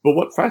 But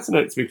what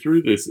fascinates me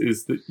through this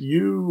is that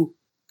you,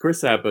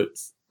 Chris Abbott,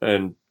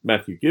 and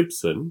Matthew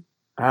Gibson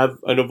have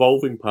an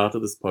evolving part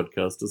of this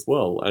podcast as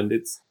well, and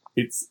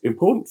it's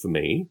important for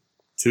me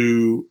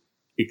to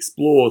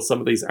explore some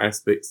of these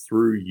aspects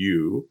through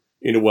you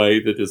in a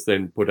way that is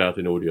then put out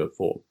in audio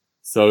form.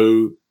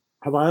 So,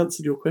 have I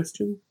answered your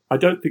question? I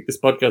don't think this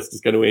podcast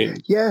is going to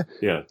end. Yeah.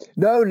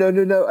 No.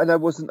 And I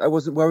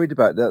wasn't worried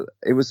about that.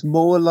 It was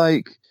more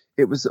like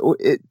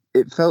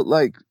it felt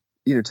like,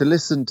 to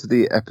listen to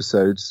the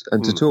episodes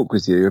and to talk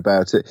with you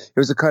about it. It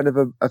was a kind of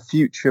a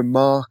future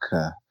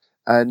marker.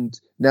 And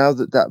now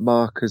that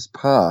marker's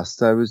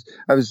passed, I was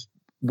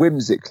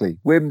whimsically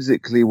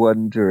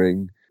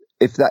wondering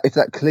if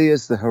that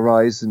clears the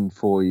horizon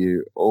for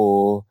you,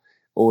 or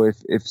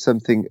if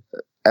something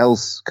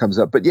else comes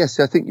up. But yes,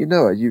 I think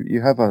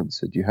you have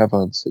answered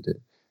it,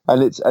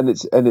 and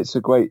it's a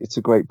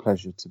great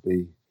pleasure to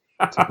be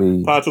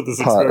part of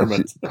this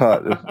experiment,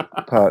 part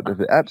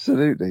of it.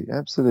 Absolutely,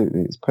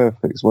 it's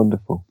perfect. It's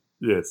wonderful.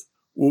 Yes.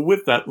 Well,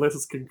 with that, let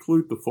us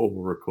conclude the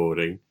formal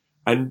recording,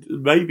 and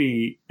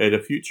maybe at a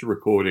future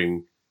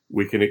recording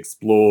we can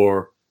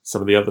explore some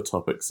of the other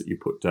topics that you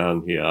put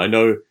down here. I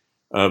know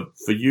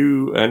for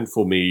you and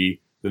for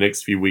me, the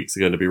next few weeks are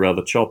going to be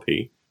rather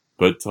choppy,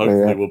 but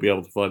hopefully we'll be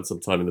able to find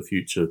some time in the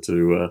future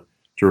to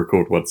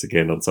record once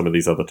again on some of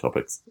these other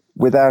topics.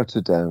 Without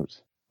a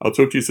doubt. I'll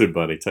talk to you soon,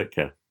 Barney. Take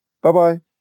care. Bye-bye.